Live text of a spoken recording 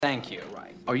Thank you.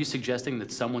 Right. Are you suggesting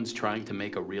that someone's trying to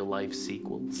make a real-life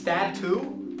sequel? Stab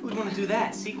 2? Who'd want to do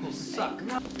that? Sequels suck.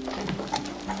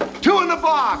 2 in the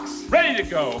box! Ready to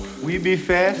go. We be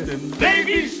fast and They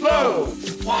be slow.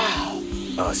 wow!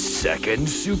 A second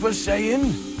Super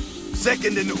Saiyan?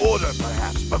 Second in order,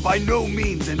 perhaps, but by no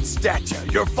means in stature.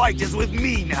 Your fight is with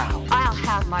me now. I'll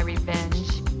have my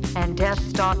revenge, and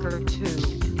Deathstalker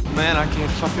too. Man, I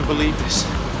can't fucking believe this.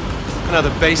 Another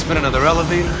basement, another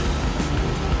elevator.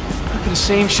 How can the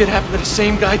same shit happen to the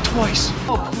same guy twice?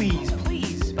 Oh,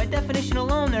 please. By definition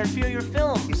alone, they're inferior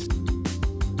films.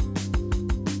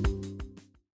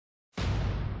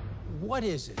 What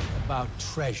is it about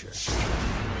treasure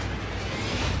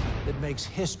that makes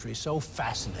history so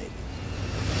fascinating?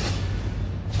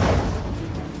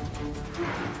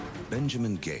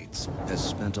 Benjamin Gates has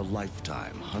spent a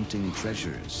lifetime hunting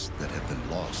treasures that have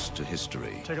been lost to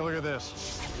history. Take a look at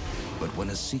this. But when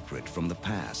a secret from the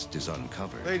past is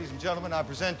uncovered... Ladies and gentlemen, I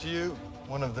present to you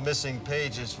one of the missing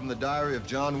pages from the diary of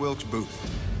John Wilkes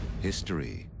Booth.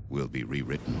 history will be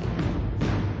rewritten.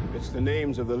 It's the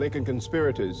names of the Lincoln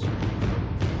conspirators.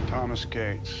 Thomas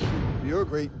Gates. Your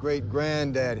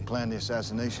great-great-granddaddy planned the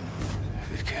assassination.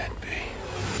 It can't be.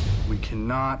 We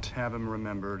cannot have him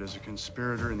remembered as a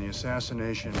conspirator in the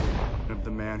assassination of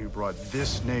the man who brought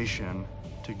this nation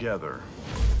together.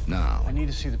 Now, I need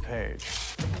to see the page.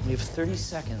 We have 30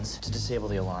 seconds to disable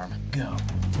the alarm. Go.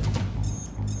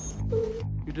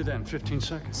 You did that in 15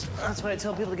 seconds. That's why I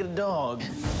tell people to get a dog.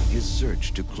 his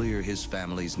search to clear his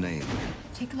family's name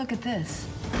Take a look at this.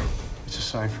 It's a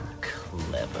cipher.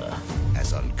 Clever.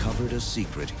 has uncovered a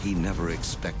secret he never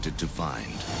expected to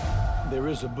find. There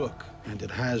is a book, and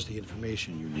it has the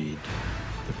information you need.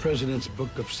 The President's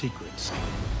Book of Secrets.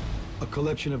 A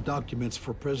collection of documents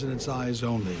for President's eyes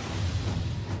only.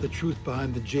 The truth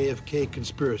behind the JFK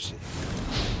conspiracy.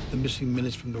 The missing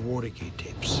minutes from the Watergate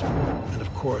tapes. And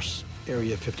of course,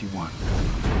 Area 51.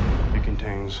 It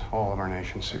contains all of our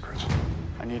nation's secrets.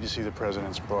 I need to see the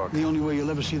president's book. The only way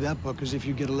you'll ever see that book is if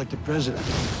you get elected president.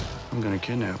 I'm gonna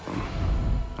kidnap him.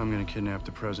 I'm gonna kidnap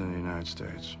the president of the United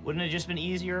States. Wouldn't it have just been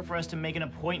easier for us to make an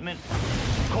appointment?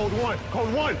 Code 1!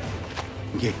 Code 1!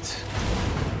 Gates.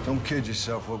 Don't kid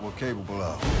yourself what we're capable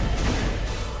of.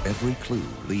 Every clue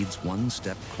leads one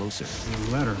step closer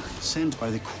A letter sent by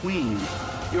the Queen.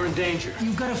 You're in danger.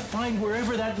 You gotta find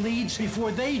wherever that leads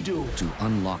before they do. to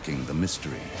unlocking the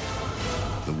mystery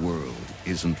the world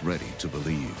isn't ready to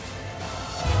believe.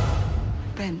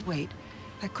 Ben, wait.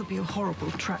 That could be a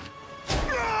horrible trap.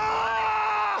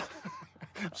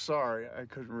 Sorry, I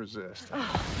couldn't resist.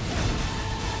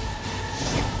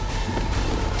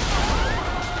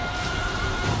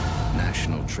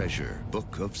 National Treasure,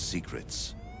 Book of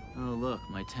Secrets. Oh, look,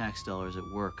 my tax dollars at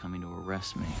work coming to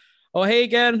arrest me. Oh, hey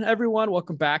again, everyone.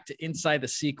 Welcome back to Inside the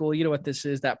Sequel. You know what this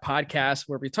is, that podcast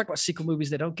where we talk about sequel movies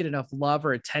that don't get enough love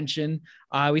or attention.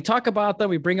 We talk about them,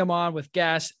 we bring them on with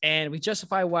guests, and we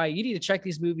justify why you need to check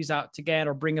these movies out again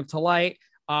or bring them to light.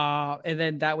 And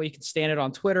then that way you can stand it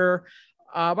on Twitter.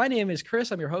 My name is Chris.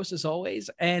 I'm your host as always.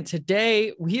 And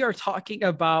today we are talking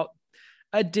about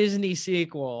a Disney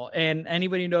sequel. And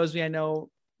anybody who knows me, I know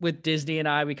with Disney and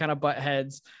I, we kind of butt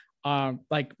heads.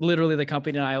 Like literally the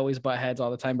company and I always butt heads all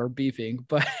the time or beefing,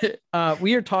 but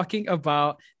we are talking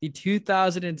about the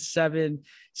 2007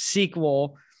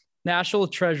 sequel, National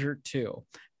Treasure 2.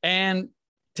 And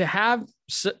to have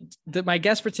my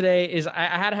guest for today is I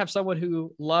had to have someone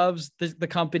who loves the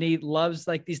company, loves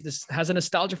like this has a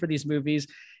nostalgia for these movies.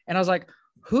 And I was like,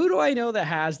 who do I know that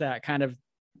has that kind of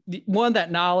one,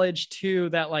 that knowledge, two,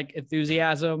 that like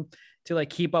enthusiasm to like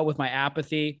keep up with my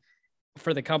apathy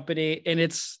for the company. And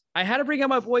I had to bring up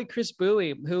my boy, Chris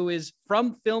Bowie, who is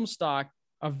from Filmstock,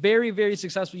 a very, very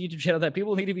successful YouTube channel that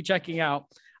people need to be checking out.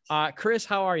 Chris,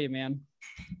 how are you, man?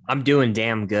 I'm doing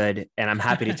damn good. And I'm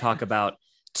happy to talk about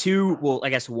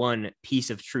one piece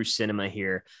of true cinema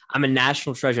here. I'm a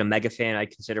National Treasure mega fan. I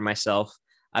consider myself.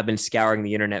 I've been scouring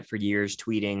the internet for years,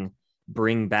 tweeting,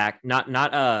 bring back, not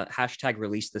hashtag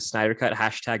release the Snyder Cut,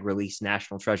 hashtag release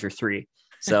National Treasure 3.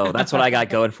 So that's what I got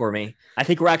going for me. I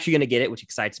think we're actually going to get it, which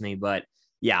excites me. But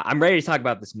yeah, I'm ready to talk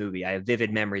about this movie. I have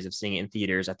vivid memories of seeing it in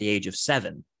theaters at the age of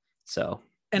 7. So,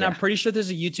 and yeah. I'm pretty sure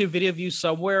there's a YouTube video of you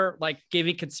somewhere like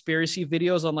giving conspiracy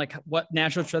videos on like what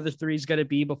National Treasure 3 is going to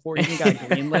be before you even got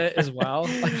greenlit as well.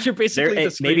 Like you're basically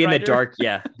maybe in the dark.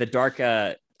 Yeah. The dark.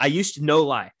 I used to, no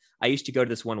lie. I used to go to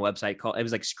this one website called, it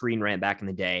was like Screen Rant back in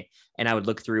the day. And I would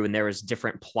look through and there was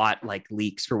different plot like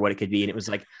leaks for what it could be. And it was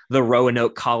like the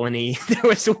Roanoke colony. There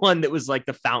was one that was like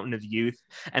the Fountain of Youth.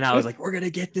 And I was like, we're going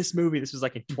to get this movie. This was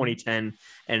like in 2010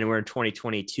 and we're in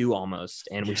 2022 almost.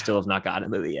 And we still have not gotten a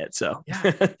movie yet. So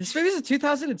this movie is in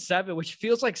 2007, which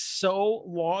feels like so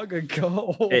long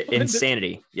ago.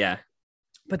 Insanity. Yeah.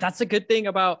 But that's a good thing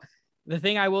about the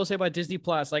thing I will say about Disney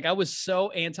Plus. Like I was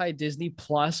so anti Disney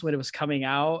Plus when it was coming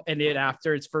out and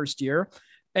after its first year.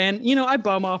 And, you know, I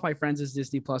bum off my friends'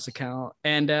 Disney Plus account.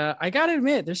 And I got to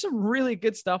admit, there's some really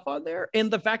good stuff on there.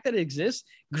 And the fact that it exists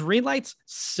greenlights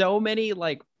so many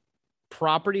like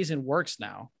properties and works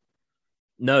now.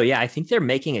 No, yeah. I think they're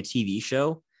making a TV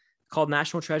show called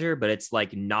National Treasure, but it's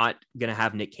like not going to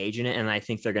have Nick Cage in it. And I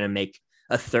think they're going to make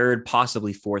a third,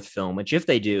 possibly fourth film, which if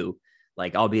they do,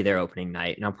 like I'll be there opening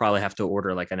night and I'll probably have to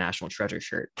order like a National Treasure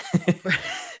shirt.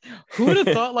 Who would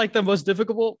have thought like the most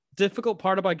difficult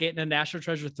part about getting a National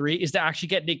Treasure 3 is to actually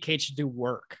get Nick Cage to do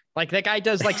work. Like that guy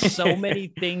does like so many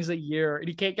things a year and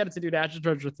he can't get it to do National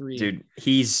Treasure 3. Dude,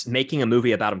 he's making a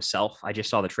movie about himself. I just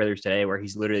saw the trailers today where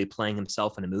he's literally playing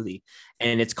himself in a movie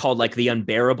and it's called like The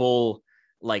Unbearable,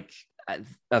 like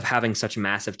of having such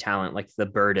massive talent, like The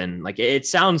Burden. Like it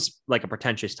sounds like a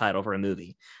pretentious title for a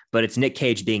movie, but it's Nick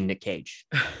Cage being Nick Cage.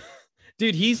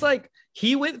 Dude, he's like,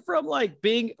 he went from like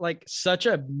being like such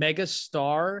a mega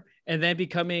star and then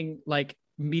becoming like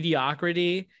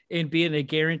mediocrity and being a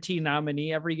guaranteed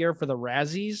nominee every year for the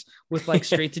Razzies with like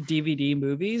straight to DVD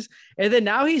movies. And then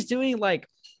now he's doing like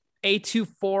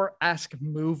A24-esque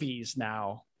movies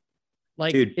now.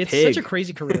 Like, dude, it's Pig. such a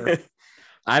crazy career.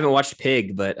 I haven't watched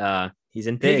Pig, but he's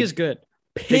in Pig. Pig is good.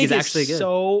 Pig is actually good.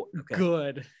 So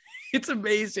good. It's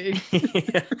amazing.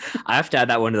 I have to add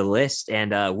that one to the list.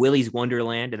 And Willy's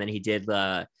Wonderland, and then he did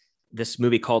this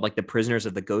movie called like The Prisoners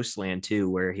of the Ghostland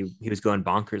too, where he was going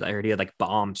bonkers. I heard he had like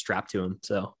bombs strapped to him.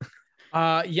 So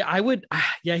yeah, I would.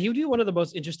 Yeah, he would be one of the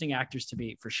most interesting actors to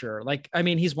beat for sure. Like, I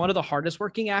mean, he's one of the hardest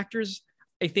working actors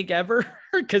I think ever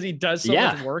because he does so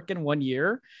much work in 1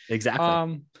 year.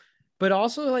 Exactly. But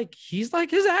also like he's like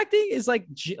his acting is like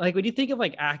when you think of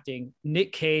like acting,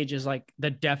 Nick Cage is like the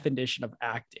definition of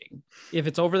acting. If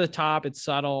it's over the top, it's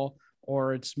subtle,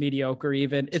 or it's mediocre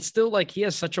even, it's still like he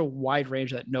has such a wide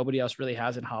range that nobody else really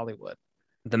has in Hollywood.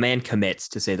 The man commits,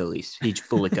 to say the least. He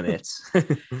fully commits.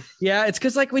 Yeah, it's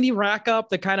because like when you rack up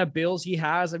the kind of bills he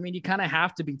has, I mean, you kind of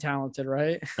have to be talented,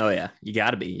 right? Oh yeah, you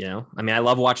got to be. You know, I mean, I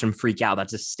love watching him freak out.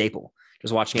 That's a staple.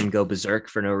 Just watching him go berserk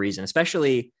for no reason,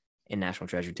 especially in National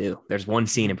Treasure 2. There's one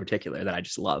scene in particular that I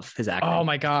just love his acting. Oh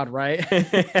my God. Right.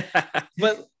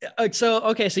 But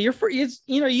so you're you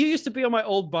used to be on my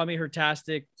old Bummy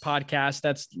Hertastic podcast.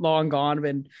 That's long gone.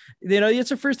 And it's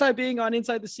your first time being on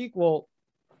Inside the Sequel,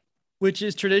 which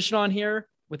is tradition on here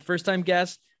with first time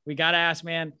guests. We got to ask,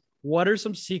 man, what are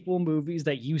some sequel movies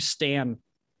that you stan?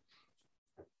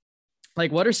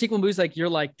 Like, what are sequel movies like you're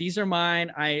like, these are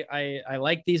mine. I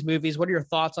like these movies. What are your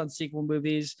thoughts on sequel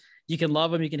movies? You can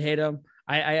love them, you can hate them.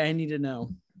 I need to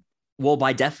know. Well,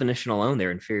 by definition alone,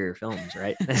 they're inferior films,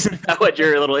 right? Isn't that what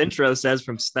your little intro says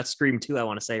from that's Scream 2, I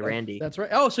want to say, Randy? That's right.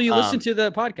 Oh, so you listened to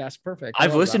the podcast. Perfect.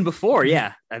 I've listened before.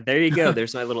 Yeah. There you go.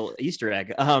 There's my little Easter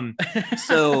egg.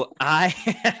 So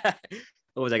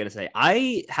what was I going to say?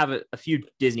 I have a few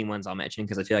Disney ones I'll mention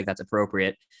because I feel like that's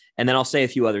appropriate. And then I'll say a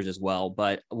few others as well.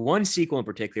 But one sequel in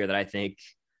particular that I think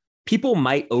people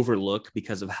might overlook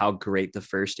because of how great the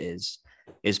first is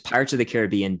Pirates of the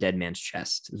Caribbean, Dead Man's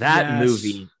Chest. That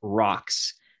movie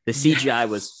rocks. The CGI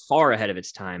was far ahead of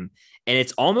its time. And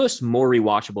it's almost more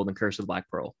rewatchable than Curse of the Black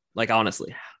Pearl. Like,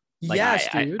 honestly. Like, yes,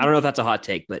 I dude. don't know if that's a hot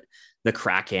take, but the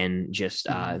Kraken, just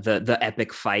the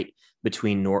epic fight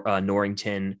between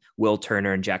Norrington, Will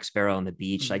Turner, and Jack Sparrow on the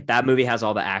beach. Like, that movie has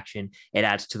all the action. It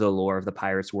adds to the lore of the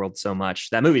Pirates world so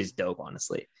much. That movie is dope,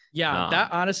 honestly. Yeah,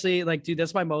 that honestly, like, dude,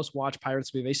 that's my most watched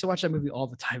Pirates movie. I used to watch that movie all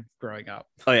the time growing up.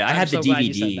 Oh yeah, I had the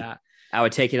DVD. I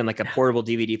would take it in like a portable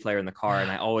DVD player in the car, and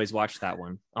I always watched that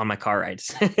one on my car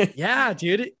rides. Yeah,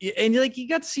 dude, and like you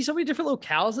got to see so many different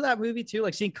locales of that movie too,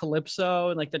 like seeing Calypso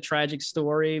and like the tragic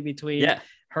story between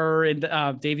her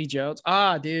and Davy Jones.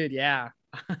 Ah, dude, yeah.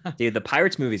 Dude, the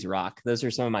Pirates movies rock. Those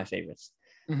are some of my favorites.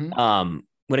 Mm-hmm.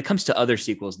 When it comes to other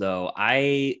sequels, though,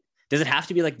 does it have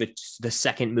to be like the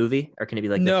second movie, or can it be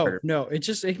like the third? No, it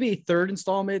can be third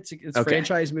installment. It's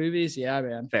franchise movies. Yeah,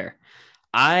 man. Fair.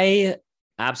 I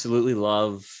absolutely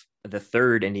love the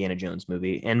third Indiana Jones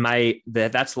movie, and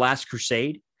that's Last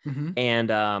Crusade. Mm-hmm.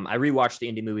 And I rewatched the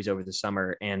indie movies over the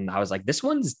summer, and I was like, this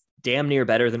one's damn near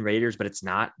better than Raiders, but it's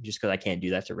not, just because I can't do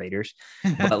that to Raiders.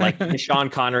 But like the Sean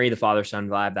Connery, the father-son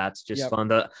vibe, that's just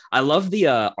fun. I love the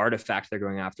artifact they're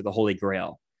going after, the Holy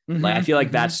Grail. Like I feel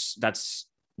like Mhm.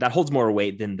 that holds more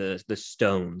weight than the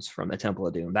stones from the Temple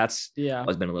of Doom. That's Yeah.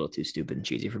 always been a little too stupid and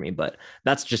cheesy for me, but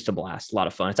that's just a blast, a lot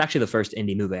of fun. It's actually the first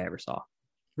indie movie I ever saw.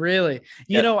 Really?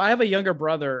 You Yeah. know, I have a younger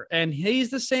brother and he's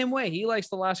the same way. He likes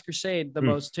The Last Crusade the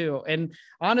most too. And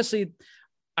honestly,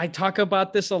 I talk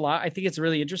about this a lot. I think it's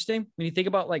really interesting when you think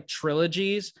about like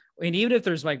trilogies. And even if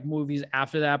there's like movies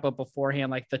after that, but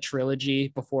beforehand, like the trilogy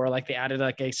before, like they added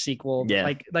like a sequel,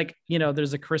 Yeah. like, you know,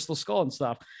 there's a Crystal Skull and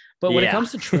stuff. But when it Yeah.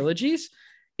 comes to trilogies,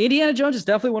 Indiana Jones is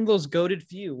definitely one of those goated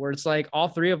few where it's like all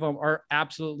three of them are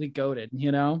absolutely goated,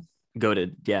 you know?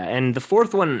 Goated. Yeah. And the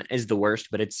fourth one is the worst,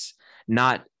 but it's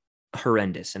not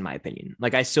horrendous in my opinion.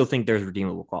 Like I still think there's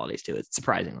redeemable qualities to it,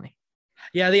 surprisingly.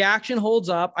 Yeah, the action holds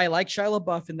up. I like Shia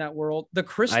LaBeouf in that world. The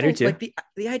crystal, I do too. like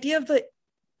the idea of the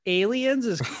aliens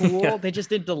is cool. Yeah. They just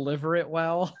didn't deliver it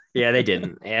well. Yeah, they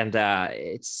didn't. And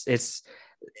it's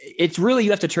really, you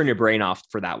have to turn your brain off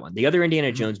for that one. The other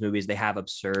Indiana Jones movies, they have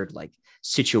absurd like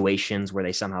situations where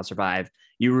they somehow survive.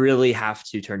 You really have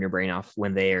to turn your brain off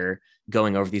when they're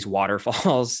going over these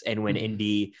waterfalls and when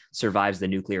Indy survives the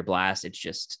nuclear blast.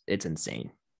 It's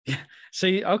insane. So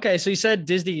you said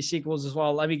Disney sequels as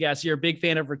well. Let me guess, you're a big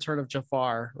fan of Return of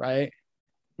Jafar, right?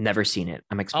 Never seen it.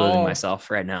 I'm exposing Oh. myself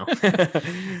right now.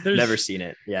 Never seen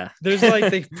it. Yeah. There's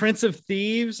like the Prince of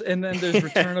Thieves, and then there's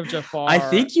Return of Jafar. I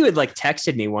think you had like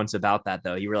texted me once about that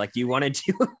though. You were like, do you want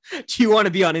to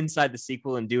be on Inside the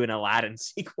Sequel and do an Aladdin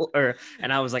sequel?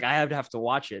 And I was like, I have to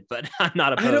watch it, but I'm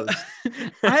not opposed.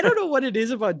 I don't know what it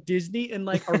is about Disney and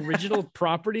like original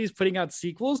properties putting out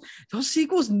sequels. Those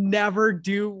sequels never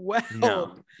do well.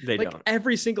 No, they like don't.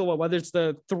 every single one, whether it's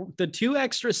the two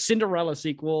extra Cinderella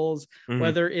sequels,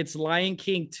 whether it's Lion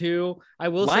King 2. I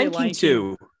will say Lion King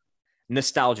 2,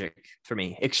 nostalgic for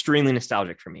me, extremely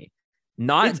nostalgic for me.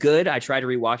 Not good. I tried to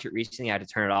rewatch it recently. I had to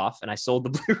turn it off and I sold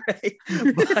the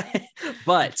Blu-ray,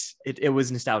 but it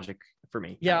was nostalgic for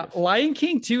me. Yeah, Lion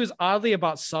King 2 is oddly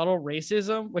about subtle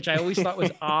racism, which I always thought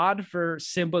was odd for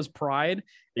Simba's pride.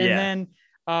 And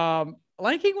then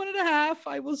Lion King 1.5,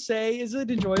 I will say, is an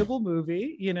enjoyable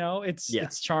movie. You know,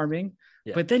 it's charming.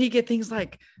 Yeah. But then you get things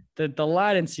like the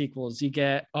Aladdin sequels. You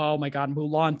get, oh my God,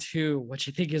 Mulan 2, which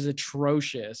I think is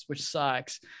atrocious, which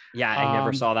sucks. Yeah, I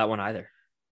never saw that one either.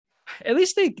 At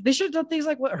least they should have done things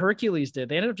like what Hercules did.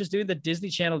 They ended up just doing the Disney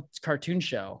Channel cartoon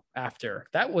show after.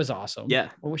 That was awesome. Yeah.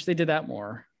 I wish they did that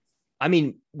more. I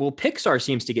mean, well, Pixar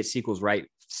seems to get sequels right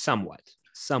somewhat.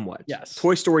 Yes.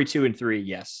 Toy Story 2 and 3,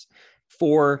 yes.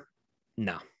 4,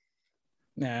 no.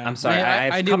 Yeah, I'm sorry.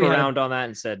 I've come around on that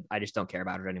and said I just don't care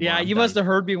about it anymore. Yeah, you must have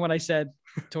heard me when I said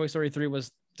Toy Story 3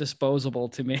 was disposable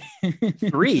to me.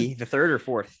 3, the third or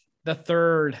fourth? The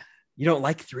third. You don't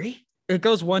like 3? It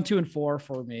goes 1, 2, and 4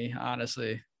 for me,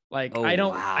 honestly. Like I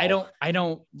don't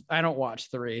watch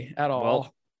 3 at all.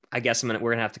 Well, I guess we're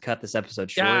gonna have to cut this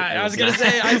episode short. Yeah, I was gonna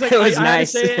say. I was like, it was I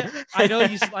nice. Say it. I know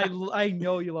you. I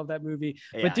know you love that movie,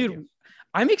 Yeah, but dude,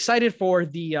 I'm excited for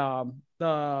the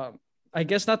I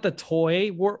guess not the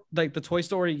toy like the Toy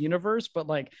Story universe, but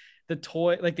like the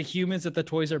toy, like the humans that the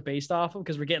toys are based off of,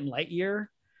 because we're getting Lightyear,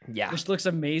 which looks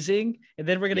amazing, and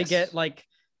then we're gonna get like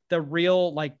the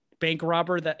real like bank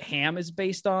robber that Ham is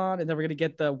based on, and then we're gonna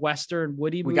get the Western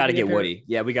Woody. We got to get Woody.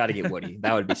 Yeah, we got to get Woody.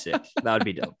 That would be sick. That would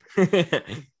be dope.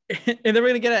 And then we're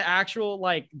gonna get an actual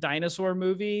like dinosaur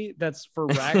movie that's for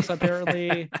Rex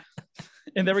apparently.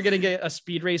 And then we're gonna get a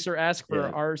Speed Racer-esque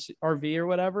for RV or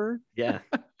whatever. Yeah,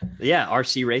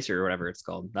 RC Racer or whatever it's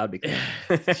called. That would be cool.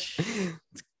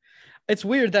 It's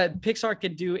weird that Pixar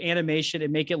can do animation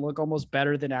and make it look almost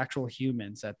better than actual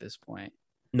humans at this point.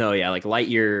 No, yeah, like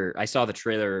Lightyear. I saw the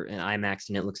trailer in IMAX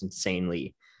and it looks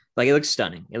insanely, like it looks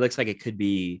stunning. It looks like it could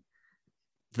be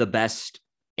the best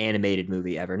animated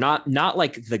movie ever. Not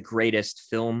like the greatest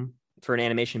film for an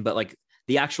animation, but like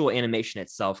the actual animation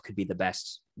itself could be the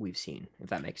best we've seen, if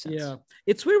that makes sense. Yeah.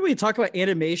 It's weird when you talk about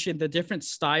animation, the different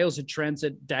styles and trends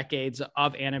and decades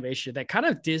of animation that kind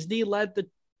of Disney led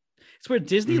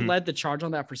led the charge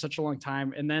on that for such a long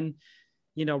time. And then,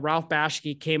 you know, Ralph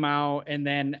Bakshi came out, and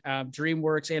then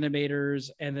DreamWorks animators,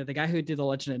 and then the guy who did The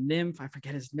Legend of Nymph, I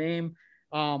forget his name.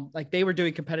 Like they were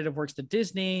doing competitive works to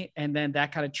Disney, and then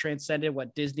that kind of transcended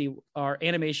what Disney or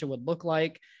animation would look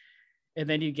like. And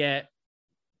then you get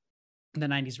the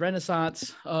 90s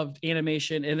renaissance of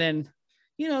animation, and then,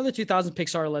 you know, the 2000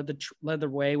 Pixar led the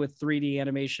way with 3D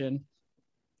animation,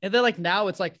 and then like now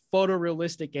it's like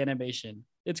photorealistic animation.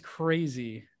 It's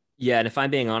crazy. Yeah, and if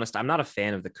I'm being honest, I'm not a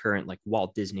fan of the current like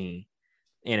Walt Disney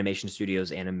Animation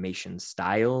Studios animation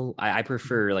style. I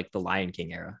prefer like the Lion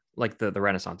King era, like the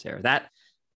Renaissance era. That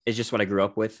is just what I grew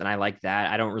up with, and I like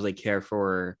that. I don't really care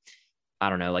for I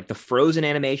don't know, like the Frozen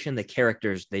animation, the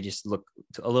characters, they just look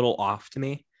a little off to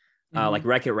me. Like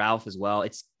Wreck-It Ralph as well.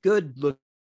 It's good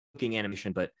looking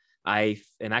animation, but I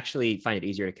am actually find it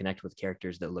easier to connect with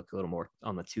characters that look a little more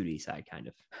on the 2D side, kind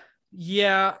of.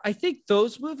 Yeah, I think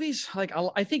those movies, like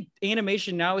I think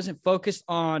animation now isn't focused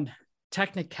on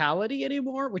technicality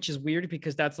anymore, which is weird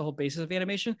because that's the whole basis of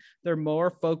animation. They're more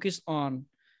focused on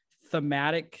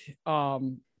thematic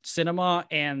cinema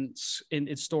and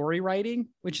story writing,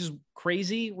 which is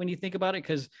crazy when you think about it,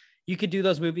 because you could do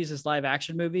those movies as live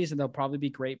action movies and they'll probably be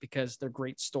great because they're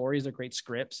great stories, they're great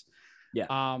scripts.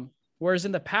 Yeah. Whereas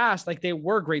in the past, like they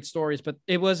were great stories, but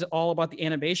it was all about the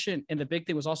animation, and the big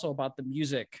thing was also about the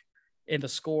music and the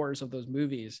scores of those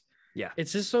movies. Yeah.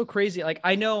 It's just so crazy. Like,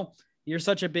 I know you're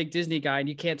such a big Disney guy and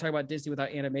you can't talk about Disney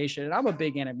without animation. And I'm a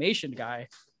big animation guy.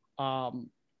 And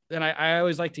I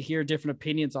always like to hear different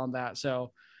opinions on that.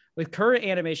 So with current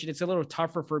animation, it's a little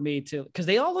tougher for me to, because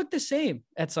they all look the same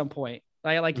at some point.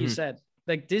 Like you said,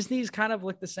 like Disney's kind of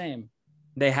look the same.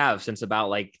 They have since about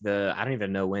like I don't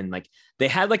even know when, like they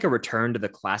had like a return to the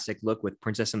classic look with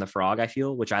Princess and the Frog, I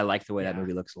feel, which I like the way that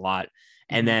movie looks a lot.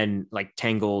 And then like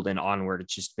Tangled and onward,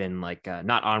 it's just been like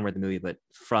not Onward the movie, but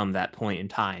from that point in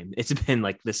time, it's been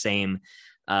like the same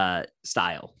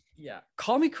style. Yeah.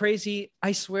 Call me crazy.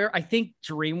 I swear, I think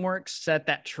DreamWorks set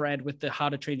that trend with the How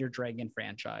to Train Your Dragon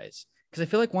franchise. Because I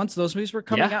feel like once those movies were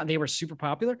coming out and they were super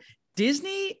popular,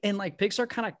 Disney and like Pixar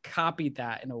kind of copied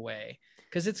that in a way,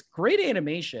 because it's great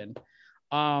animation.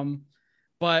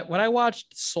 But when I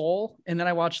watched Soul and then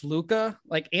I watched Luca,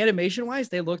 like animation wise,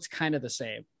 they looked kind of the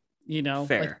same, you know.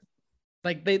 Fair.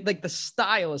 Like the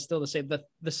style is still the same.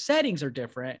 The settings are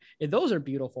different and those are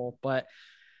beautiful, but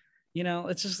you know,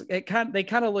 it's just they kind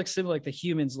of look similar. Like the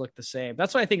humans look the same.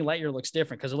 That's why I think Lightyear looks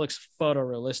different, because it looks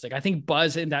photorealistic. I think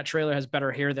Buzz in that trailer has better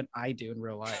hair than I do in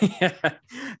real life.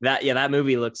 That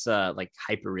movie looks like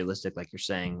hyper realistic, like you're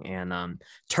saying. And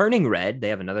Turning Red, they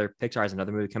have Pixar has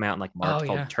another movie come out in like March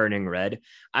called Turning Red.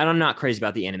 I'm not crazy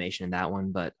about the animation in that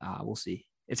one, but we'll see.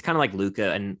 It's kind of like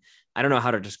Luca, and I don't know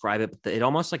how to describe it, but it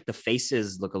almost like the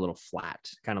faces look a little flat,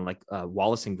 kind of like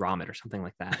Wallace and Gromit or something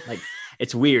like that. Like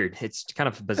it's weird. It's kind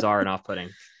of bizarre and off-putting.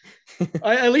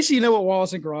 At least you know what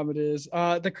Wallace and Gromit is.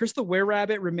 The Curse of the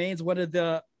Were-Rabbit remains one of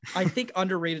the, I think,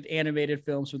 underrated animated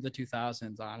films from the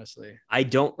 2000s, honestly. I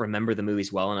don't remember the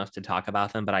movies well enough to talk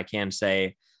about them, but I can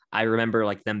say I remember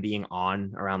like them being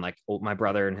on around like my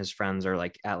brother and his friends, or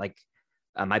like at like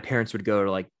my parents would go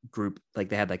to like group, like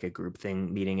they had like a group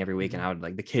thing meeting every week, and I would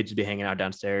like the kids would be hanging out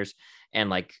downstairs, and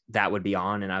like that would be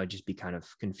on, and I would just be kind of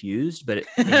confused, but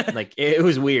it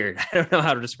was weird. I don't know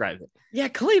how to describe it. Yeah,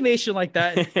 claymation like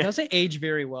that doesn't age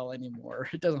very well anymore.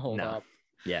 It doesn't hold up.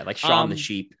 Yeah, like Shaun the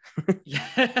Sheep.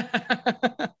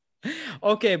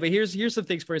 Okay, but here's some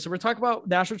things for you. So we're talking about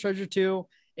National Treasure 2.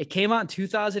 It came out in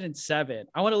 2007.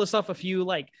 I want to list off a few.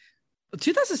 Like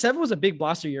 2007 was a big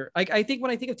blockbuster year. Like I think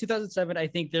when I think of 2007, I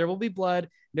think There Will Be Blood,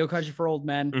 No Country for Old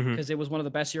Men, because it was one of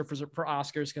the best years for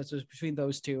Oscars, because it was between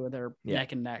those two and they're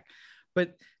neck and neck.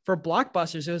 But for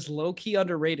blockbusters, it was low key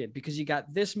underrated, because you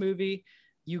got this movie,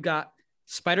 you got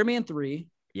Spider-Man 3,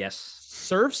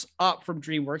 Surf's Up from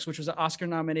DreamWorks, which was an Oscar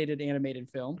nominated animated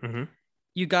film.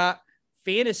 You got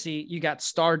fantasy, you got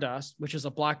Stardust, which is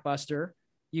a blockbuster.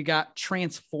 You got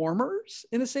Transformers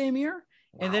in the same year.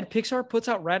 Wow. And then Pixar puts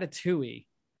out Ratatouille.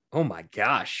 Oh my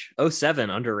gosh. 07,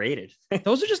 underrated.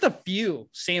 Those are just a few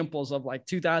samples of like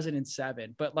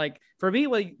 2007. But like for me,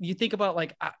 like you think about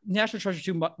like National Treasure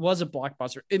 2 was a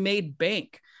blockbuster. It made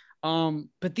bank.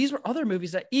 But these were other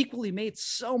movies that equally made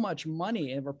so much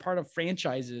money and were part of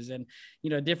franchises and, you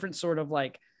know, different sort of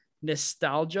like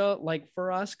nostalgia, like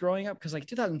for us growing up. Cause like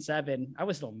 2007, I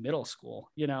was still middle school,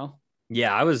 you know?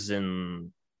 Yeah. I was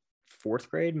in 4th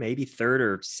grade, maybe 3rd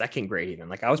or 2nd grade even.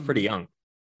 Like I was pretty young.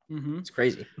 It's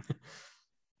crazy.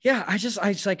 Yeah, I just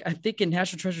like, I'm thinking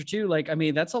National Treasure 2, like, I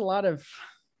mean, that's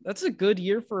a good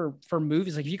year for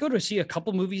movies. Like if you go to see a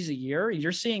couple movies a year,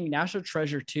 you're seeing National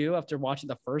Treasure 2 after watching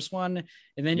the first one,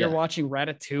 and then you're watching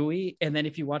Ratatouille, and then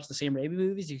if you watch the Sam Raimi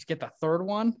movies, you get the third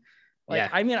one. Like,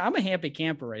 I mean, I'm a happy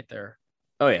camper right there.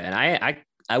 Oh yeah, and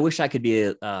I wish I could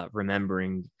be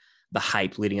remembering the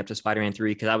hype leading up to Spider-Man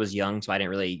 3, because I was young, so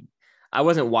I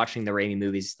wasn't watching the Raimi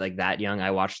movies like that young.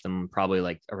 I watched them probably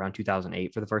like around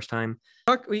 2008 for the first time.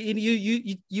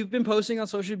 You've been posting on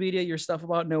social media your stuff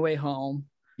about No Way Home.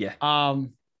 Yeah.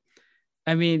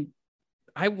 I mean,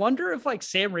 I wonder if like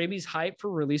Sam Raimi's hype for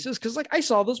releases, because like I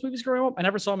saw those movies growing up. I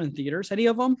never saw them in theaters, any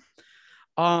of them,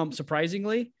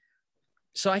 surprisingly.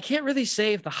 So I can't really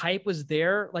say if the hype was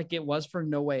there like it was for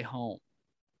No Way Home.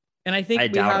 And I think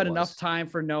we had enough time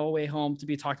for No Way Home to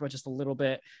be talked about just a little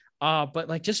bit. But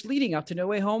like just leading up to No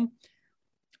Way Home,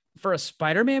 for a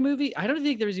Spider-Man movie, I don't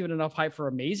think there's even enough hype for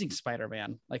Amazing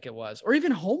Spider-Man like it was, or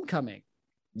even Homecoming.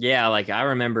 Yeah, like I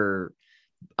remember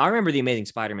the Amazing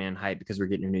Spider-Man hype because we're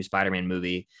getting a new Spider-Man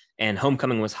movie, and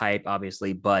Homecoming was hype,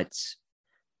 obviously, but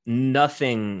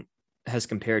nothing has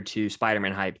compared to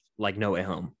Spider-Man hype like No Way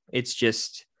Home. It's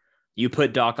just, you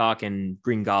put Doc Ock and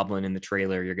Green Goblin in the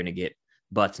trailer, you're going to get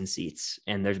butts and seats.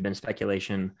 And there's been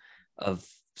speculation of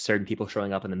certain people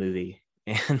showing up in the movie.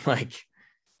 And like,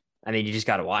 I mean, you just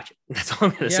got to watch it. That's all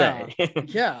I'm going to say.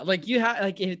 Yeah. Like you have,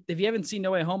 like, if you haven't seen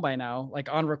No Way Home by now,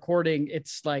 like on recording,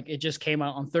 it's like, it just came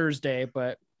out on Thursday,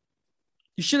 but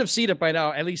you should have seen it by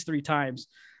now at least 3 times.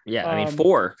 Yeah. I mean,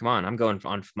 4, come on. I'm going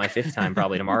on my 5th time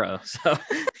probably tomorrow. So,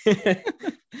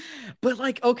 but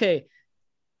like, okay,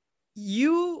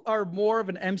 you are more of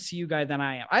an MCU guy than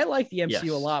I am. I like the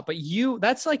MCU a lot, but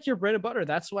that's like your bread and butter.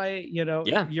 That's why,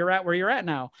 you're at where you're at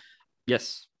now.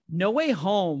 Yes. No Way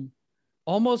Home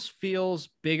almost feels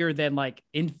bigger than like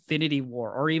Infinity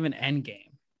War or even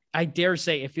Endgame. I dare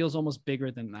say it feels almost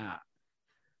bigger than that.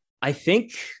 I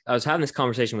think I was having this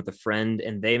conversation with a friend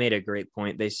and they made a great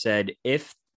point. They said,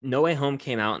 if No Way Home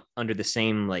came out under the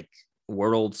same like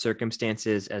world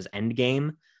circumstances as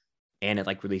Endgame, and it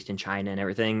like released in China and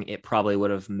everything, it probably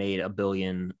would have made $1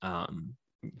 billion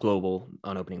global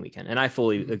on opening weekend. And I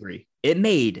fully agree. It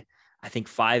made, I think,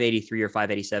 583 or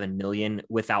 587 million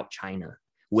without China,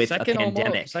 with second a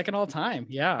pandemic. Second all time.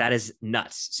 Yeah. That is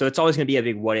nuts. So it's always going to be a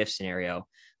big what if scenario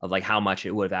of like how much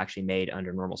it would have actually made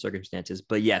under normal circumstances.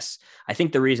 But yes, I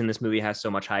think the reason this movie has so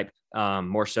much hype,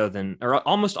 more so than, or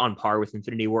almost on par with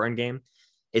Infinity War Endgame,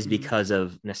 is because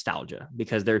of nostalgia,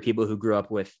 because there are people who grew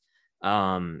up with,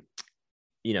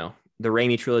 the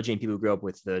Raimi trilogy and people who grew up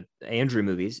with the Andrew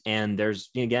movies. And there's,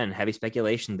 again, heavy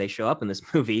speculation. They show up in this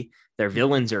movie, their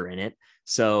villains are in it.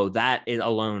 So that is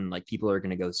alone, like, people are going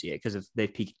to go see it because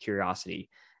they've piqued curiosity.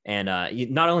 And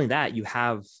not only that, you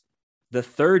have the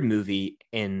third movie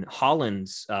in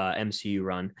Holland's MCU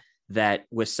run that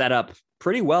was set up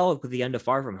pretty well with the end of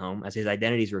Far From Home as his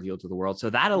identity is revealed to the world.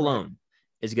 So that alone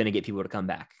is going to get people to come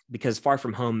back, because Far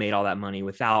From Home made all that money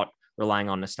without relying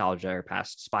on nostalgia or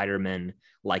past Spider-Man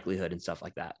likelihood and stuff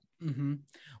like that. Mm-hmm.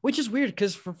 Which is weird,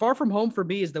 because Far From Home for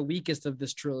me is the weakest of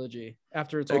this trilogy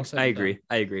after it's all said and done.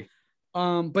 I agree.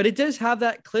 But it does have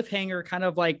that cliffhanger kind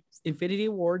of like Infinity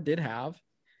War did have,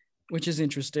 which is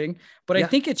interesting. But I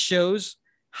think it shows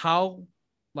how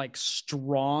like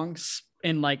strong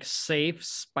and like safe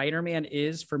Spider-Man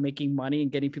is for making money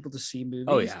and getting people to see movies.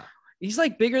 Oh yeah. He's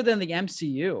like bigger than the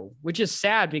MCU, which is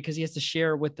sad because he has to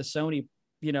share with the Sony,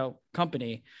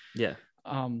 company. Yeah.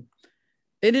 And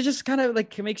it just kind of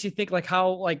like makes you think like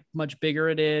how like much bigger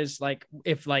it is, like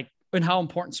if like, and how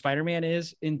important Spider-Man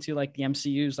is into like the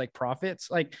MCU's like profits.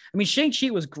 Like, I mean,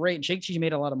 Shang-Chi was great. Shang-Chi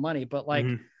made a lot of money, but like,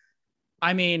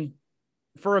 I mean,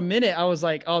 for a minute I was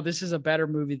like, oh, this is a better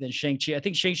movie than Shang-Chi. I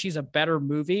think Shang-Chi's a better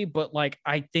movie, but like,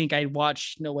 I think I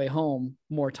watched No Way Home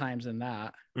more times than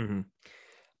that. Mm-hmm.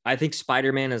 I think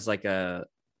Spider-Man is like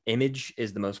image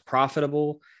is the most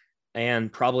profitable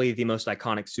and probably the most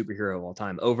iconic superhero of all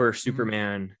time over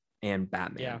Superman and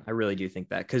Batman. Yeah. I really do think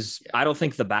that, because I don't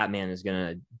think the Batman is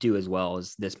going to do as well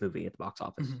as this movie at the box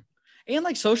office. And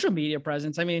like social media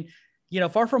presence. I mean,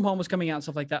 Far From Home was coming out and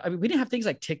stuff like that. I mean, we didn't have things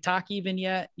like TikTok even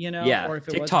yet, Yeah. or if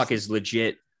it TikTok is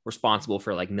legit responsible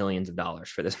for like millions of dollars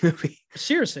for this movie.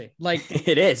 Seriously. Like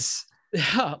it is.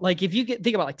 Yeah, like if you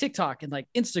think about like TikTok and like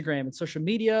Instagram and social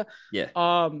media,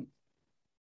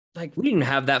 like we didn't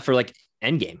have that for like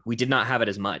Endgame. We did not have it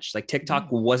as much. Like TikTok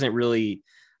wasn't really,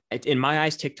 in my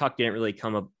eyes, TikTok didn't really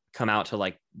come out to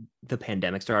like the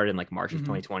pandemic started in like March of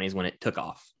 2020 is when it took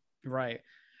off. Right.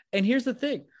 And here's the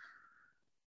thing.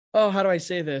 Oh, how do I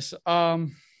say this? Oh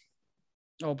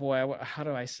boy, how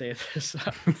do I say this?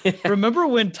 Remember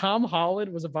when Tom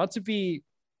Holland was about to be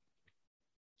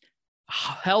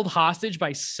held hostage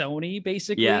by Sony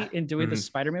basically in doing the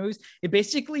Spider-Man movies? It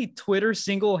basically, Twitter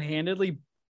single-handedly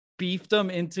beefed them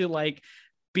into like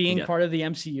being part of the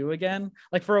MCU again.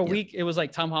 Like for a week, it was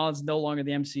like Tom Holland's no longer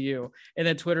the MCU. And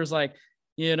then Twitter's like,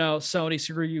 Sony,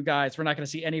 screw you guys. We're not going to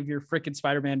see any of your freaking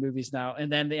Spider-Man movies now.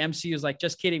 And then the MCU is like,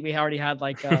 just kidding. We already had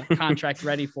like a contract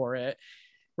ready for it.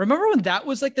 Remember when that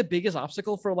was like the biggest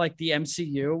obstacle for like the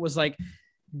MCU was like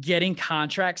getting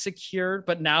contracts secured,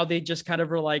 but now they just kind of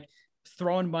were like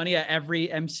throwing money at every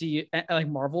MCU, like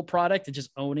Marvel product and just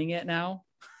owning it now.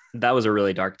 That was a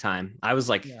really dark time. I was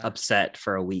like upset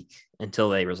for a week until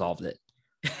they resolved it.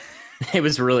 It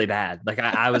was really bad. Like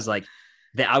I was like,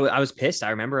 I was pissed.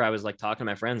 I remember I was like talking to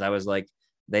my friends. I was like,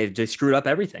 they just screwed up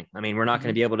everything. I mean, we're not going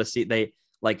to be able to see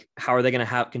how are they going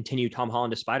to continue Tom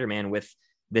Holland as Spider-Man with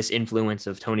this influence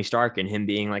of Tony Stark and him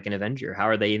being like an Avenger. How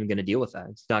are they even going to deal with that?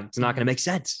 It's not going to make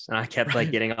sense. And I kept like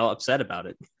getting all upset about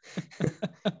it.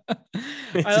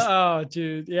 Oh,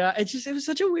 dude. Yeah. It was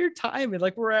such a weird time. And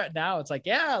like we're at now, it's like,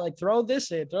 yeah, like throw this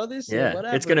in,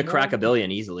 whatever. It's going to crack $1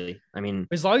 billion easily. I mean,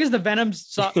 as long as the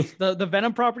the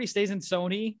Venom property stays in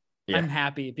Sony, I'm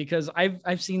happy, because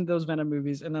I've seen those Venom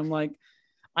movies and I'm like,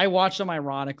 I watch them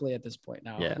ironically at this point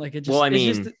now. Yeah. Like it just, well, I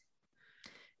mean, just,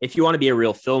 if you want to be a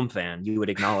real film fan, you would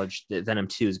acknowledge that Venom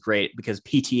 2 is great because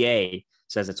PTA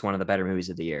says it's one of the better movies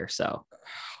of the year. So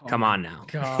come on now.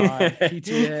 God,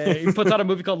 PTA. He puts out a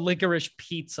movie called Licorice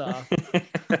Pizza,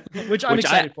 which I'm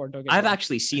excited for. I've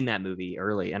actually seen that movie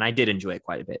early and I did enjoy it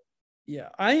quite a bit. Yeah.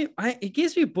 It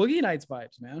gives me Boogie Nights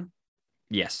vibes, man.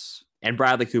 Yes. And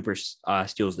Bradley Cooper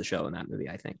steals the show in that movie,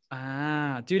 I think.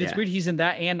 Dude, it's weird. He's in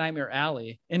that and Nightmare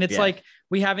Alley. And it's like,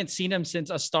 we haven't seen him since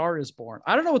A Star Is Born.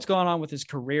 I don't know what's going on with his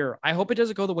career. I hope it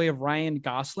doesn't go the way of Ryan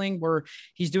Gosling, where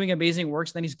he's doing amazing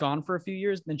works, then he's gone for a few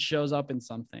years, and then shows up in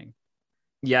something.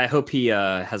 Yeah, I hope he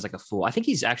has like I think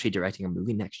he's actually directing a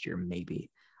movie next year,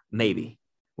 maybe,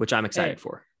 which I'm excited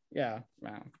for. Yeah.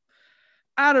 Wow.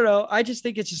 I don't know. I just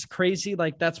think it's just crazy.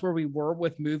 Like that's where we were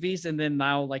with movies. And then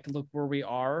now like, look where we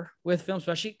are with film,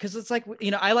 especially because it's like,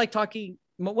 I like talking.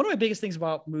 One of my biggest things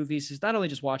about movies is not only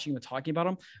just watching and talking about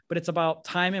them, but it's about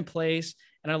time and place.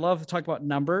 And I love to talk about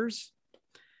numbers.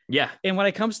 Yeah. And when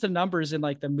it comes to numbers in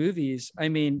like the movies, I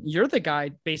mean, you're the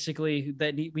guy basically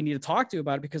that we need to talk to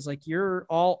about it, because like you're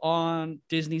all on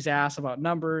Disney's ass about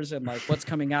numbers and like what's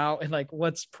coming out and like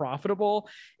what's profitable.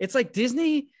 It's like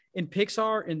Disney and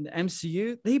Pixar and the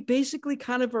MCU, they basically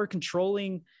kind of are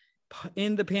controlling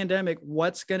in the pandemic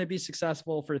what's going to be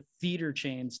successful for theater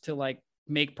chains to like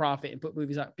make profit and put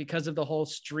movies out, because of the whole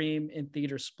stream and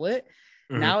theater split.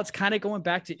 Mm-hmm. Now it's kind of going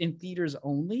back to in theaters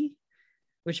only,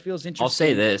 which feels interesting. I'll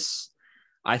say this.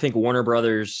 I think Warner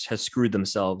Brothers has screwed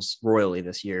themselves royally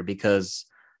this year because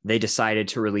they decided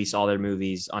to release all their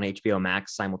movies on HBO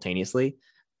Max simultaneously.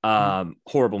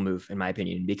 Horrible move in my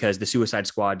opinion, because the Suicide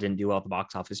Squad didn't do well at the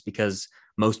box office because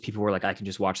most people were like, I can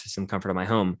just watch this in the comfort of my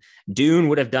home. Dune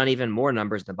would have done even more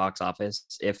numbers in the box office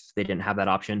if they didn't have that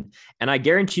option. And I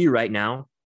guarantee you right now,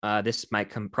 this might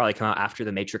probably come out after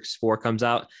The Matrix 4 comes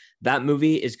out. That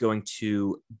movie is going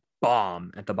to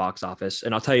bomb at the box office.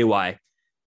 And I'll tell you why.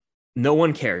 No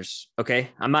one cares. Okay.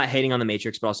 I'm not hating on The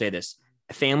Matrix, but I'll say this.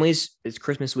 Families, it's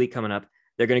Christmas week coming up.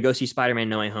 They're going to go see Spider-Man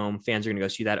No Way Home. Fans are going to go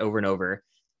see that over and over.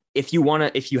 If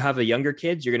you have a younger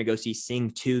kids, you're going to go see Sing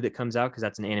 2 that comes out, because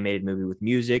that's an animated movie with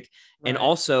music. Right. And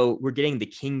also we're getting the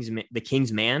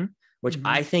King's Man, which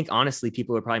I think honestly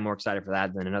people are probably more excited for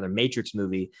that than another Matrix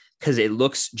movie, because it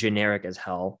looks generic as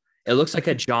hell. It looks like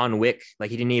a John Wick.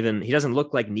 Like he doesn't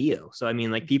look like Neo. So I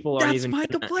mean, like people aren't even. That's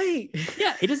my complaint.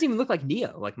 Yeah, it doesn't even look like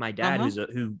Neo. Like my dad,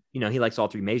 who he likes all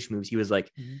three Matrix movies. He was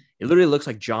like, it literally looks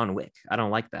like John Wick. I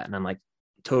don't like that, and I'm like,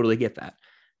 totally get that.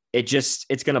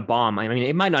 It's going to bomb. I mean,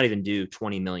 it might not even do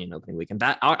 20 million opening weekend.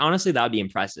 That honestly, that would be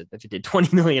impressive if it did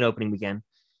 20 million opening weekend.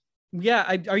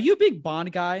 Yeah. Are you a big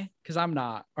Bond guy? Because I'm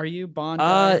not. Are you Bond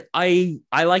guy?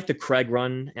 I like the Craig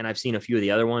run, and I've seen a few of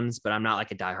the other ones, but I'm not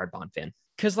like a diehard Bond fan.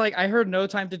 Because like I heard No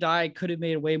Time to Die could have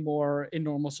made way more in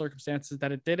normal circumstances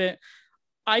that it didn't.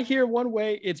 I hear one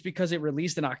way it's because it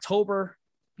released in October.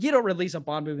 You don't release a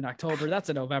Bond movie in October. That's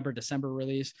a November, December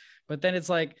release. But then it's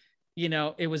like,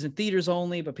 it was in theaters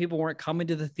only, but people weren't coming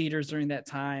to the theaters during that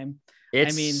time.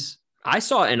 I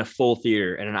saw it in a full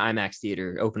theater, in an IMAX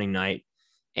theater opening night.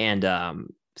 And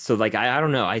so like, I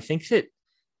don't know. I think that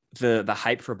the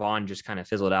hype for Bond just kind of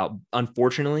fizzled out,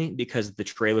 unfortunately, because the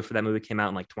trailer for that movie came out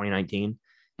in like 2019.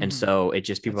 And so it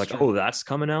just, people that's like, true. Oh, that's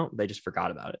coming out. They just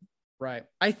forgot about it. Right.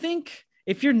 I think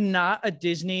if you're not a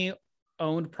Disney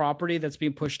owned property that's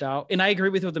being pushed out, and I agree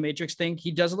with you with the Matrix thing, he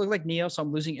doesn't look like Neo, so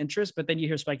I'm losing interest. But then you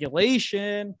hear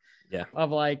speculation of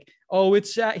like, oh,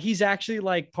 he's actually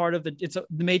like part of the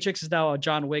Matrix is now a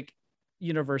John Wick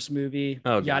universe movie,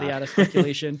 yada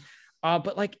speculation.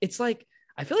 But like, it's like,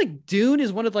 I feel like Dune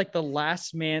is one of like the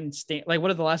last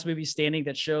one of the last movies standing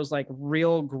that shows like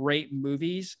real great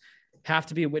movies have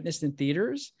to be witnessed in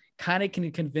theaters. Kind of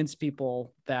can convince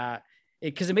people that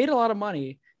because it made a lot of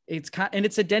money. And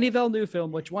it's a Denis Villeneuve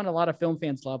film, which one, a lot of film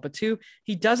fans love, but two,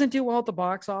 he doesn't do well at the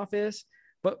box office.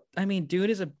 But I mean, Dune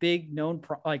is a big known,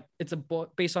 it's a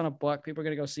book based on a book. People are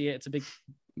going to go see it. It's a big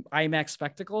IMAX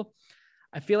spectacle.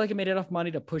 I feel like it made enough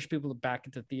money to push people back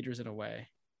into theaters in a way.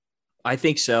 I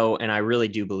think so. And I really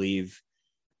do believe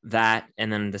that.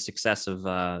 And then the success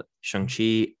of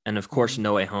Shang-Chi and of course,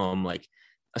 No Way Home, like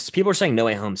people are saying No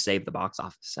Way Home saved the box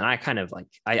office. And I kind of like,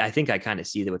 I think I kind of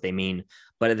see what they mean,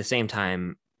 but at the same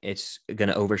time, it's going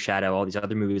to overshadow all these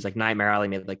other movies. Like Nightmare Alley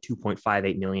made like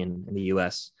 2.58 million in the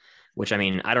US, which I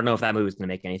mean, I don't know if that movie was going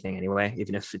to make anything anyway,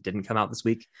 even if it didn't come out this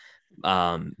week.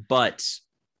 But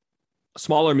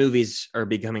smaller movies are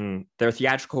becoming, their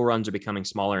theatrical runs are becoming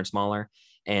smaller and smaller.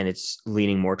 And it's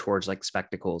leaning more towards like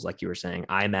spectacles, like you were saying,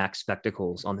 IMAX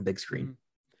spectacles on the big screen.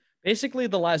 Basically,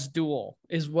 The Last Duel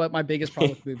is what my biggest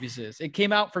problem with movies is. It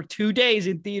came out for 2 days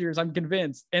in theaters, I'm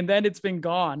convinced, and then it's been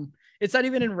gone. It's not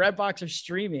even in Redbox or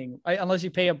streaming, unless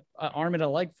you pay an arm and a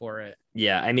leg for it.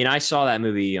 Yeah, I mean, I saw that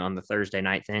movie on the Thursday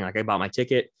night thing. Like, I bought my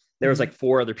ticket. There was like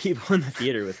 4 other people in the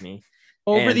theater with me.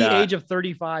 Over the age of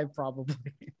 35, probably.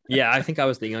 Yeah, I think I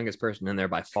was the youngest person in there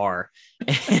by far.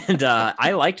 And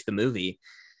I liked the movie.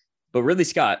 But Ridley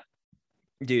Scott,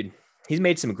 dude, he's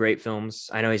made some great films.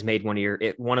 I know he's made one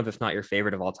of, if not your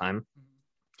favorite of all time.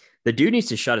 The dude needs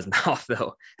to shut his mouth,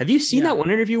 though. Have you seen that one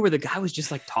interview where the guy was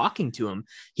just like talking to him?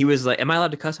 He was like, "Am I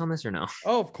allowed to cuss on this or no?"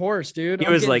 Oh, of course, dude. He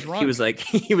was like,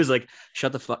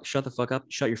 "Shut the fuck up,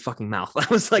 shut your fucking mouth." I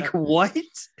was like, "What?"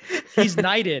 He's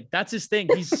knighted. That's his thing.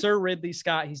 He's Sir Ridley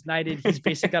Scott. He's knighted. He's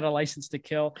basically got a license to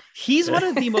kill. He's one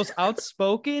of the most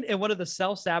outspoken and one of the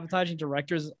self-sabotaging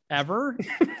directors ever.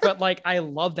 But like, I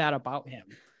love that about him.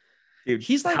 Dude,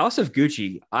 he's like House of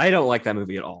Gucci. I don't like that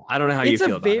movie at all. I don't know how you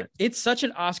feel about it. It's such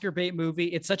an Oscar bait movie.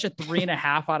 It's such a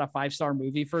 3.5 out of 5-star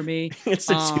movie for me. It's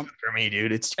a 2 for me,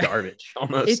 dude. It's garbage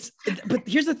almost. But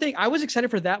here's the thing. I was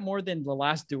excited for that more than The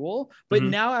Last Duel. But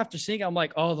now after seeing it, I'm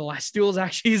like, oh, The Last Duel is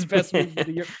actually his best movie of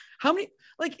the year. How many?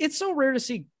 Like, it's so rare to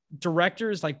see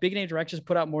directors, like big name directors,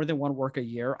 put out more than one work a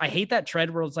year. I hate that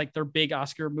trend where it's like their big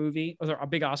Oscar movie or a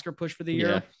big Oscar push for the year.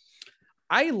 Yeah.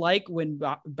 I like when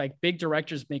like big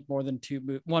directors make more than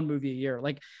one movie a year.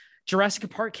 Like Jurassic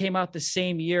Park came out the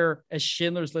same year as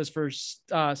Schindler's List for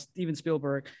Steven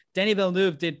Spielberg. Denis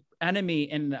Villeneuve did Enemy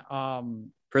and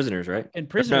Prisoners, right? And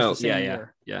Prisoners the same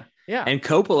year. Yeah. And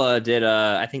Coppola did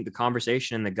I think The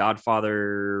Conversation and The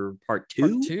Godfather Part